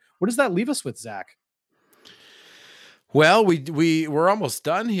code. What does that leave us with, Zach? Well, we're almost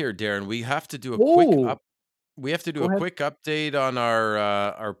done here, Darren. Oh, We have to do go a ahead. quick update on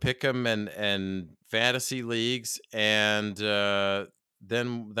our pick'em and fantasy leagues, and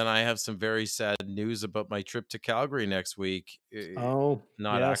then I have some very sad news about my trip to Calgary next week. Oh,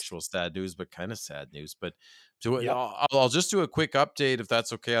 Not yes. actual sad news, but kind of sad news. But so Yep. I'll just do a quick update if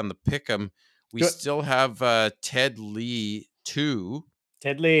that's okay on the pick'em. We Do it. still have Ted Lee 2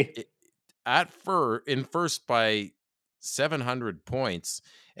 Tedley. in first by 700 points,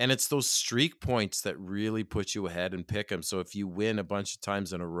 and it's those streak points that really put you ahead and pick him. So if you win a bunch of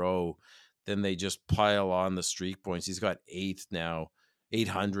times in a row, then they just pile on the streak points. He's got 8th now,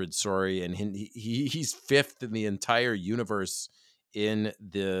 800, sorry, and he's 5th in the entire universe in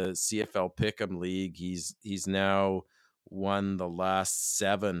the CFL Pick'em League. He's now won the last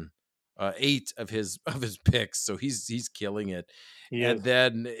 8 of his picks, so he's killing it. He And is.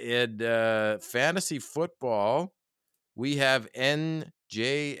 then in fantasy football, we have NJLAF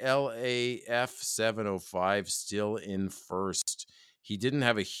 705 still in first. He didn't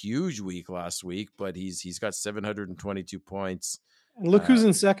have a huge week last week, but he's got 722 points. And look Uh, who's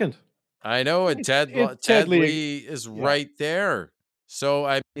in second. I know, and It's Ted Tedley. Lee is Yeah. right there. So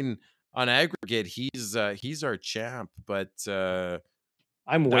I mean, on aggregate, he's our champ, but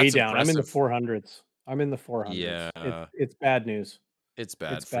I'm way that's down. I'm in the impressive. 400s. I'm in the 400s. Yeah, It's bad news. it's It's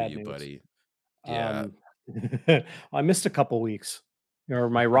bad for bad you, news. buddy. Yeah. Um, I missed a couple weeks, or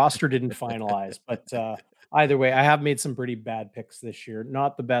my roster didn't finalize. But either way, I have made some pretty bad picks this year.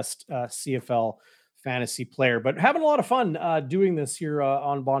 Not the best CFL fantasy player, but having a lot of fun doing this here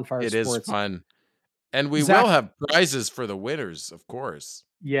on Bonfire It is Sports. fun. And we will Zach, have prizes for the winners, of course.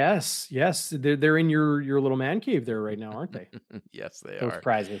 yes, yes, they're in your little man cave there right now, aren't they? Yes, they Those are.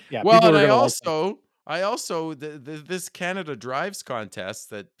 prizes. Yeah, Well, people and are gonna like them. I also this Canada Drives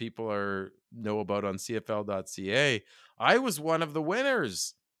contest that people are know about on CFL.ca. I was one of the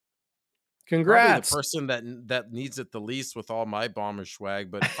winners. Probably the Congrats. person that needs it the least with all my bomber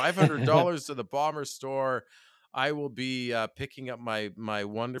swag, but $500 to the bomber store. I will be picking up my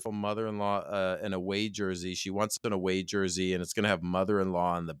wonderful mother-in-law an away jersey. She wants an away jersey, and it's going to have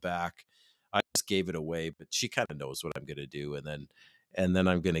mother-in-law on the back. I just gave it away, but she kind of knows what I'm going to do, and then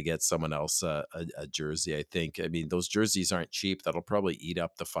I'm going to get someone else a jersey. I think. I mean, those jerseys aren't cheap. That'll probably eat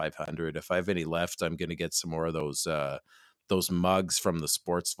up the 500. If I have any left, I'm going to get some more of those mugs from the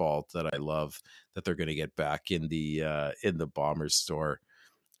sports vault that I love that they're going to get back in the Bombers store.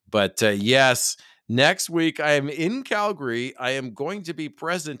 But yes, next week I am in Calgary. I am going to be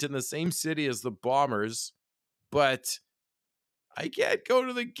present in the same city as the Bombers, but I can't go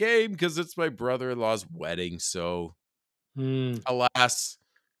to the game because it's my brother-in-law's wedding. So Hmm. alas,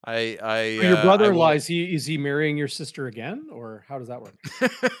 So your I brother-in-law, won't. is he marrying your sister again, or how does that work?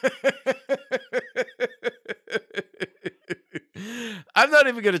 I'm not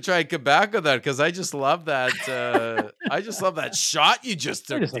even gonna try and come back on that because I just love that. I just love that shot you just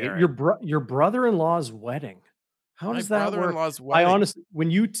Wait a took, second, Darren. your brother-in-law's wedding. How My does that work? brother-in-law's I wedding. honestly when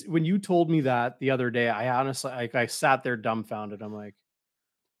you told me that the other day, I honestly, like, I sat there dumbfounded. I'm like,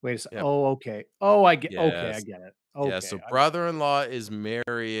 "Wait a sec, Yep. oh, okay. Oh, I Yes. get it. Yeah. Okay, So I get it." brother-in-law is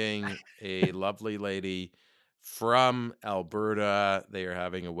marrying a lovely lady from Alberta. They are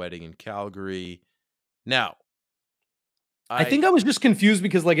having a wedding in Calgary. Now, I think I I was just confused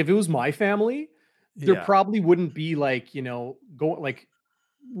because, like, if it was my family, there yeah. probably wouldn't be, like, go like,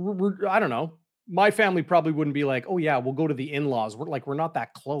 I don't know. My family probably wouldn't be like, "Oh, yeah, we'll go to the in-laws." We're not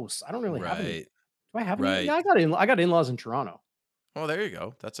that close. I don't really have any. Right. Do I have any? Right. Yeah, I got in-laws in Toronto. Oh, there you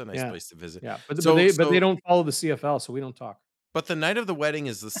go. That's a nice Yeah. place to visit. Yeah, So but they so don't follow the CFL, so we don't talk. but the night of the wedding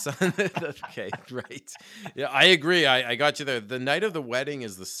is the sun. Okay, right. Yeah, I agree. I got you there. The night of the wedding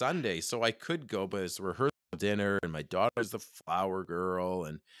is the Sunday, so I could go, but it's rehearsal dinner, and my daughter's the flower girl,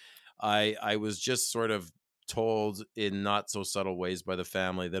 and I was just sort of told in not so subtle ways by the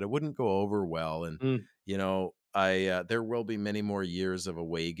family that it wouldn't go over well, and Mm. I there will be many more years of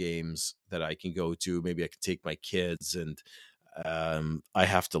away games that I can go to. Maybe I could take my kids, and I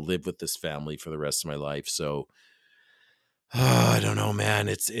have to live with this family for the rest of my life, so I don't know, man.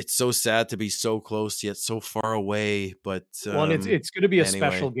 It's so sad to be so close yet so far away, but, Well, and it's gonna be a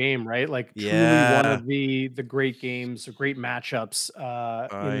special anyway. game, right? Like, truly one Yeah, of the great games, or great matchups, in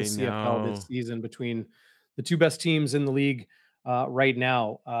the I CFL this know. season between the 2 best teams in the league, right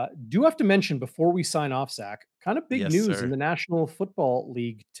now. Do have to mention before we sign off, Zach, kind of big Yes, news in sir. the National Football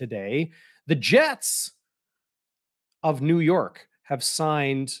League today. The Jets of New York have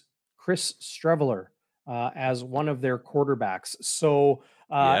signed Chris Streveler as one of their quarterbacks. So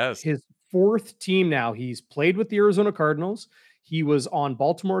Yes. his fourth team now. He's played with the Arizona Cardinals. He was on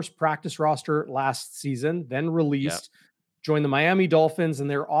Baltimore's practice roster last season, then Yep. released, joined the Miami Dolphins in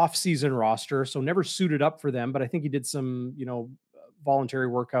their off-season roster. So never suited up for them, but I think he did some, voluntary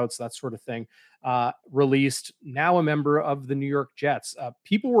workouts, that sort of thing. Released, now a member of the New York Jets.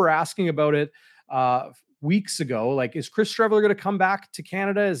 People were asking about it weeks ago. Like, is Chris Streveler going to come back to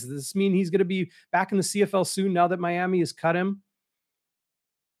Canada? Does this mean he's going to be back in the CFL soon now that Miami has cut him?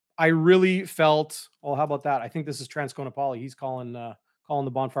 I really felt, oh, how about that? I think this is Transcona Pauly. He's calling the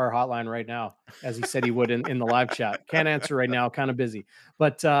bonfire hotline right now, as he said he would in the live chat. Can't answer right now, kind of busy.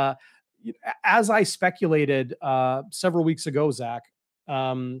 But as I speculated several weeks ago, Zach,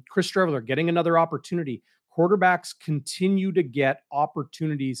 Chris Streveler getting another opportunity. Quarterbacks continue to get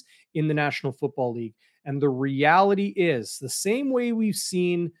opportunities in the National Football League. And the reality is, the same way we've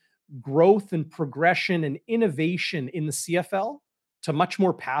seen growth and progression and innovation in the CFL to much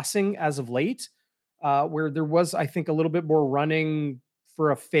more passing as of late, where there was, I think, a little bit more running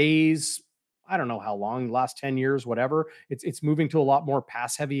for a phase. I don't know how long, last 10 years, whatever. It's moving to a lot more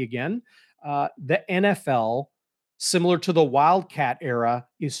pass heavy again. The NFL, similar to the Wildcat era,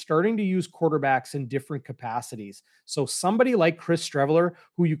 is starting to use quarterbacks in different capacities. So somebody like Chris Streveler,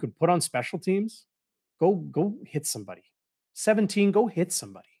 who you could put on special teams, go hit somebody. 17, go hit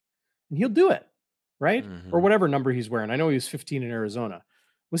somebody. And he'll do it, right? Or Mhm. whatever number he's wearing. I know he was 15 in Arizona.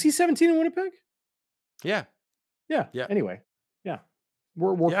 Was he 17 in Winnipeg? Yeah. Yeah. Yeah. Anyway, yeah.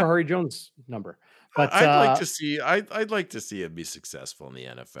 We're Yeah. Kahari Jones number. But I'd like to see him be successful in the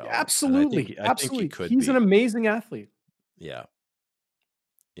NFL, and absolutely, I think he absolutely. could He's an be. amazing athlete. Yeah.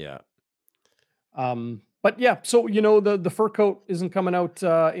 Yeah. But yeah, so the fur coat isn't coming out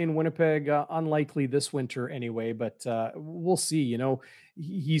in Winnipeg, unlikely this winter anyway. But we'll see.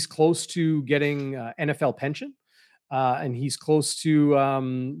 He's close to getting NFL pension, and he's close to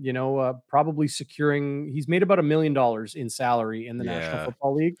probably securing. He's made about $1 million in salary in the National Yeah.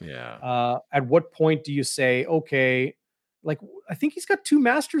 Football League. Yeah. At what point do you say, okay, like, I think he's got two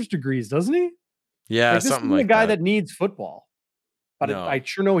master's degrees, doesn't he? Yeah, Like, this something isn't a like guy that. that needs football, but I No.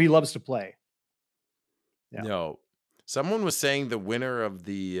 sure know he loves to play. Yeah. No. Someone was saying the winner of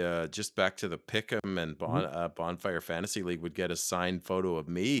the, just back to the Pick'em and Mhm. Bonfire Fantasy League would get a signed photo of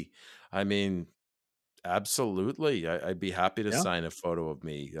me. I mean, absolutely. I'd be happy to Yeah. sign a photo of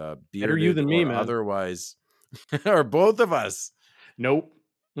me, Better you bearded than me, or man. otherwise, or both of us. Nope.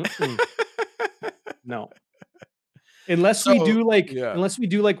 Mm-mm. No. Unless we So do like yeah. unless we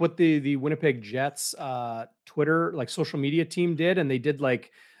do like what the Winnipeg Jets Twitter, like, social media team did, and they did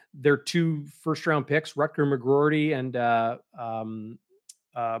like their two first round picks, Rutger McGroarty and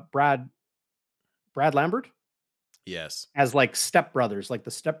Brad Lambert, Yes. as like stepbrothers, like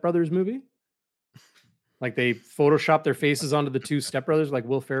the Step Brothers movie. Like they photoshopped their faces onto the two stepbrothers, like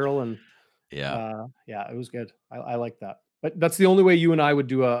Will Ferrell and Yeah. yeah, it was good. I like that. But that's the only way you and I would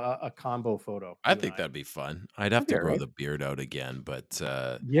do a combo photo. I You and think I. that'd be fun. I'd have That'd be to all grow right. the beard out again, but,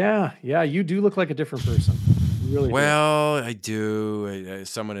 Yeah, yeah, you do look like a different person. You really do. well, I do.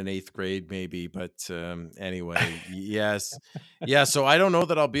 Someone in 8th grade maybe, but, anyway, yes. Yeah, so I don't know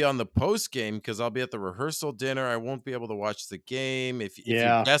that I'll be on the post game because 'cause I'll be at the rehearsal dinner. I won't be able to watch the game. If you're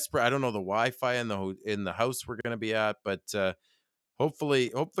Yeah. desperate, I don't know the Wi-Fi in the house we're gonna be at, but,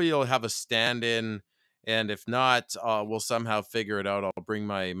 hopefully you'll have a stand-in, and if not, we'll somehow figure it out. I'll bring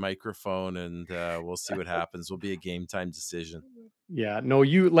my microphone and, we'll see what happens. Will be a game time decision. Yeah, no,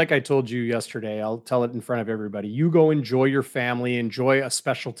 you like I told you yesterday, I'll tell it in front of everybody. You go enjoy your family, enjoy a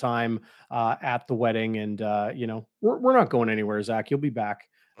special time at the wedding, and we're not going anywhere, Zach. You'll be back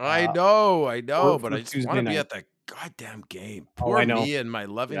uh, I know, but for I just Tuesday wanna be night. at the goddamn game. Oh, Poor I know. me and my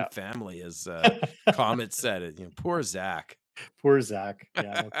loving Yeah. family, as, Comet said it, poor Zach. Poor Zach.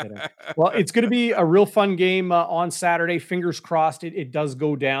 Yeah, no kidding. Well, it's going to be a real fun game on Saturday. Fingers crossed it does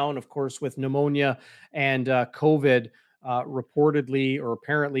go down, of course, with pneumonia and COVID reportedly or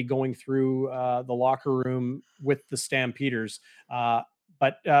apparently going through the locker room with the Stampeders.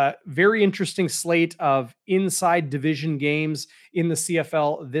 But very interesting slate of inside division games in the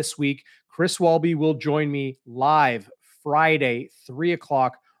CFL this week. Chris Walby will join me live Friday, 3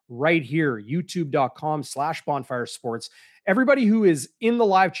 o'clock, right here, youtube.com/bonfire sports. Everybody who is in the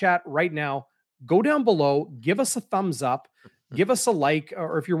live chat right now, go down below, give us a thumbs up, give us a like,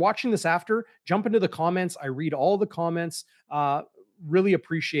 or if you're watching this after, jump into the comments. I read all the comments. Really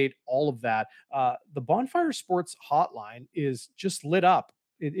appreciate all of that. The Bonfire Sports hotline is just lit up.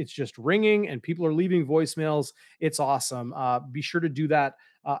 It's just ringing and people are leaving voicemails. It's awesome. Be sure to do that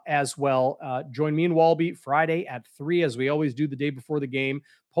as well. Join me and Walby Friday at 3, as we always do the day before the game.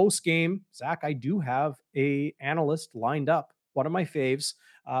 Post game, Zach, I do have a analyst lined up. One of my faves.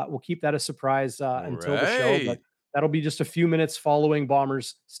 We'll keep that a surprise until the show, but Alright. that'll be just a few minutes following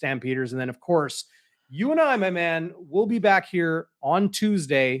Bombers Stampeders, and then of course you and I, my man, will be back here on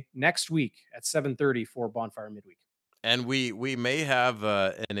Tuesday next week at 7:30 for Bonfire Midweek. And we may have,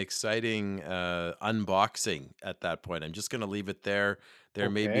 an exciting, unboxing at that point. I'm just gonna leave it there. There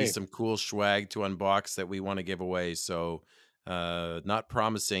may be Okay, some cool swag to unbox that we wanna give away, so, not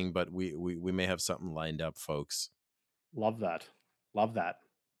promising, but we may have something lined up, folks. love that. Love that.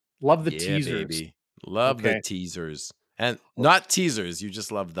 Love the Yeah, teasers. baby. Love the Okay, teasers. And well, not teasers, you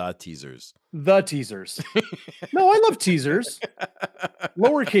just love the teasers. the teasers. No, I love teasers.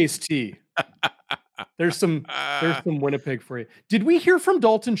 Lowercase t. There's some Winnipeg for you. Did we hear from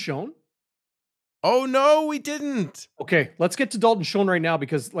Dalton Schoen? Oh, no, we didn't. Okay, let's get to Dalton Schoen right now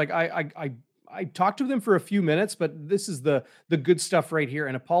because like I talked to them for a few minutes, but this is the good stuff right here.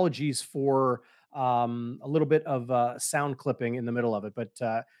 And apologies for a little bit of sound clipping in the middle of it.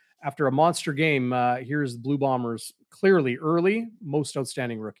 But after a monster game, here's the Blue Bombers clearly early, most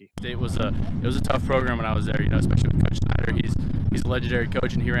outstanding rookie. It was a tough program when I was there, especially with Coach Snyder. He's a legendary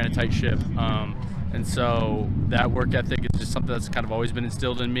coach and he ran a tight ship. And so that work ethic is just something that's kind of always been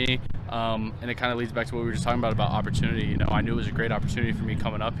instilled in me. And it kind of leads back to what we were just talking about opportunity. I knew it was a great opportunity for me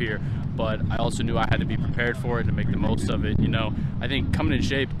coming up here, but I also knew I had to be prepared for it and make the most of it. I think coming in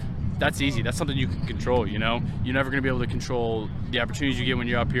shape, that's easy. That's something you can control. You're never going to be able to control the opportunities you get when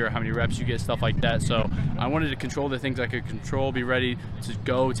you're up here, how many reps you get, stuff like that. So I wanted to control the things I could control, be ready to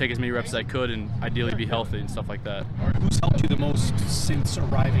go, take as many reps as I could, and ideally be healthy and stuff like that. Who's helped you the most since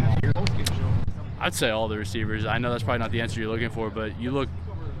arriving here? I'd say all the receivers. I know that's probably not the answer you're looking for, but you look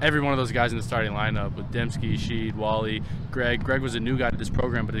every one of those guys in the starting lineup with Dembski, Sheed, Wally, Greg. Greg was a new guy to this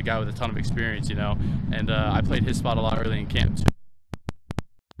program, but a guy with a ton of experience, And I played his spot a lot early in camp too.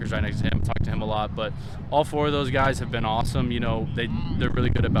 Right next to him, talked to him a lot, but all four of those guys have been awesome. They're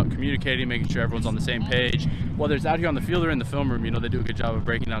really good about communicating, making sure everyone's on the same page, whether it's out here on the field or in the film room. They do a good job of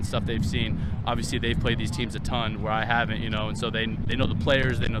breaking down stuff they've seen. Obviously they've played these teams a ton where I haven't, and so they know the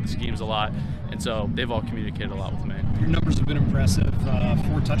players, they know the schemes a lot, and so they've all communicated a lot with me. Your numbers have been impressive.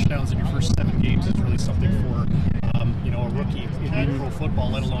 4 touchdowns in your first 7 games is really something for a rookie in pro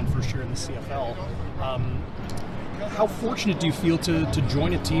football, let alone first year in the CFL. How fortunate do you feel to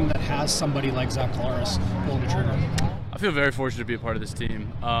join a team that has somebody like Zach Collaros pulling the trigger? I feel very fortunate to be a part of this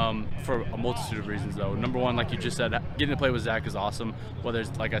team for a multitude of reasons, though. Number one, like you just said, getting to play with Zach is awesome, whether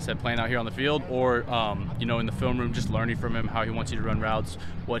it's, like I said, playing out here on the field or, in the film room, just learning from him how he wants you to run routes,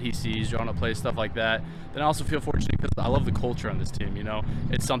 what he sees, drawing up plays, stuff like that. Then I also feel fortunate because I love the culture on this team,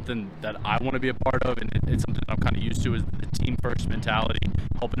 It's something that I want to be a part of, and it's something that I'm kind of used to is the team-first mentality.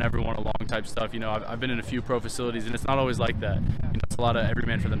 helping everyone along type stuff. I've been in a few pro facilities, and it's not always like that. It's a lot of every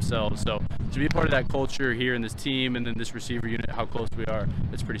man for themselves. So to be a part of that culture here in this team and then this receiver unit, how close we are,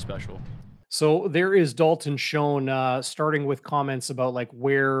 it's pretty special. So there is Dalton Schoen, starting with comments about like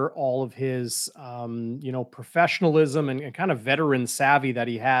where all of his, professionalism and kind of veteran savvy that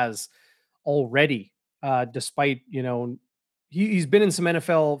he has already, despite, he's been in some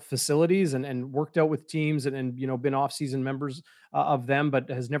NFL facilities and worked out with teams and been off-season members of them, but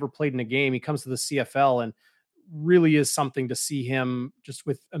has never played in a game. He comes to the CFL and really is something to see him just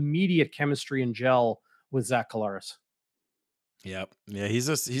with immediate chemistry and gel with Zach Collaros. Yep. Yeah, he's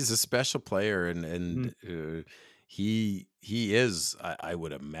a special player, and he is, I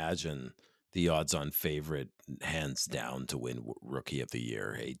would imagine, the odds-on favorite, hands down, to win Rookie of the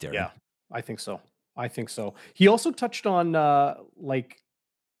Year. Hey, Darren. Yeah, I think so. He also touched on like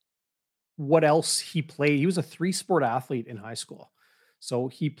what else he played. He was a 3-sport athlete in high school. So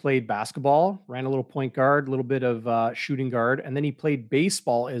he played basketball, ran a little point guard, a little bit of shooting guard, and then he played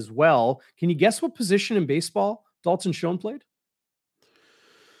baseball as well. Can you guess what position in baseball Dalton Schoen played?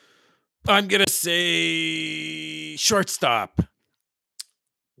 I'm going to say shortstop.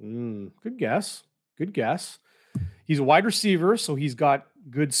 Good guess. He's a wide receiver, so he's got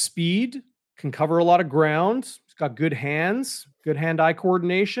good speed, can cover a lot of ground. He's got good hands, good hand-eye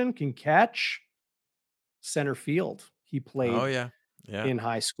coordination, can catch. Center field. He played in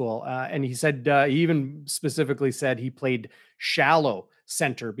high school. And he said, he even specifically said he played shallow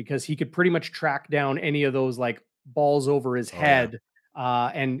center because he could pretty much track down any of those like balls over his head.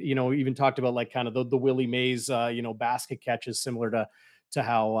 And, even talked about like kind of the Willie Mays, basket catches similar to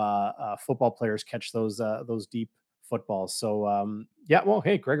how football players catch those deep footballs. So,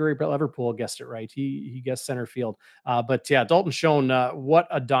 hey, Gregory Liverpool guessed it right. He guessed center field. But yeah, Dalton Schoen, what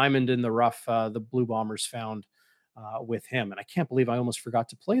a diamond in the rough the Blue Bombers found with him. And I can't believe I almost forgot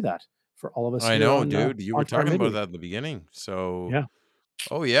to play that for all of us. I know, dude. You were talking about that in the beginning. So yeah.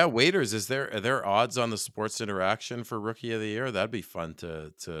 Oh yeah, waiters. Are there odds on the Sports Interaction for Rookie of the Year? That'd be fun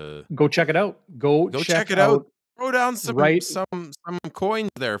to go check it out. Go check it out. Throw down some coins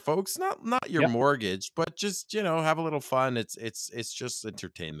there, folks. Not your mortgage, but just have a little fun. It's just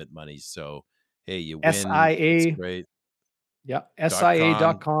entertainment money. So hey, you win. SIA. Great. Yeah,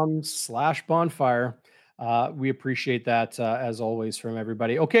 SIA.com/bonfire. We appreciate that as always from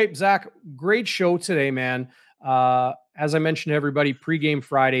everybody. Okay, Zach, great show today, man. As I mentioned to everybody, pregame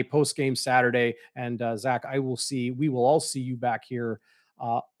Friday, postgame Saturday, and Zach, we will all see you back here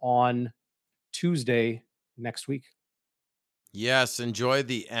on Tuesday next week. Yes, enjoy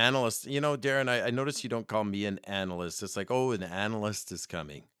the analyst. Darren, I noticed you don't call me an analyst. It's like, an analyst is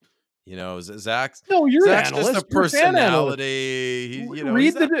coming. Zach's no, you're Zach's an analyst. Just a personality.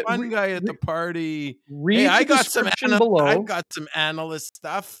 He's that fun guy at the party. Read I got below. I've got some analyst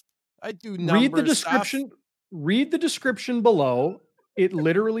stuff. I do numbers. Read the description. Stuff. Read the description below. It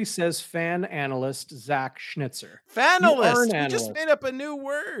literally says fan analyst Zach Schnitzer. Fanalist. You just made up a new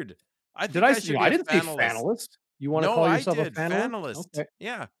word. I didn't say fanalist. You want to call yourself a fanalist? Okay.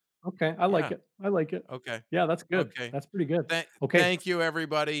 Yeah. Okay. I like it. Okay. Yeah, that's good. Okay. That's pretty good. Okay. Thank you,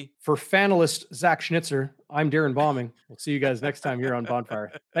 everybody. For fanalist Zach Schnitzer, I'm Darren Bombing. We'll see you guys next time here on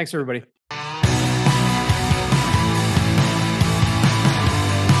Bonfire. Thanks, everybody.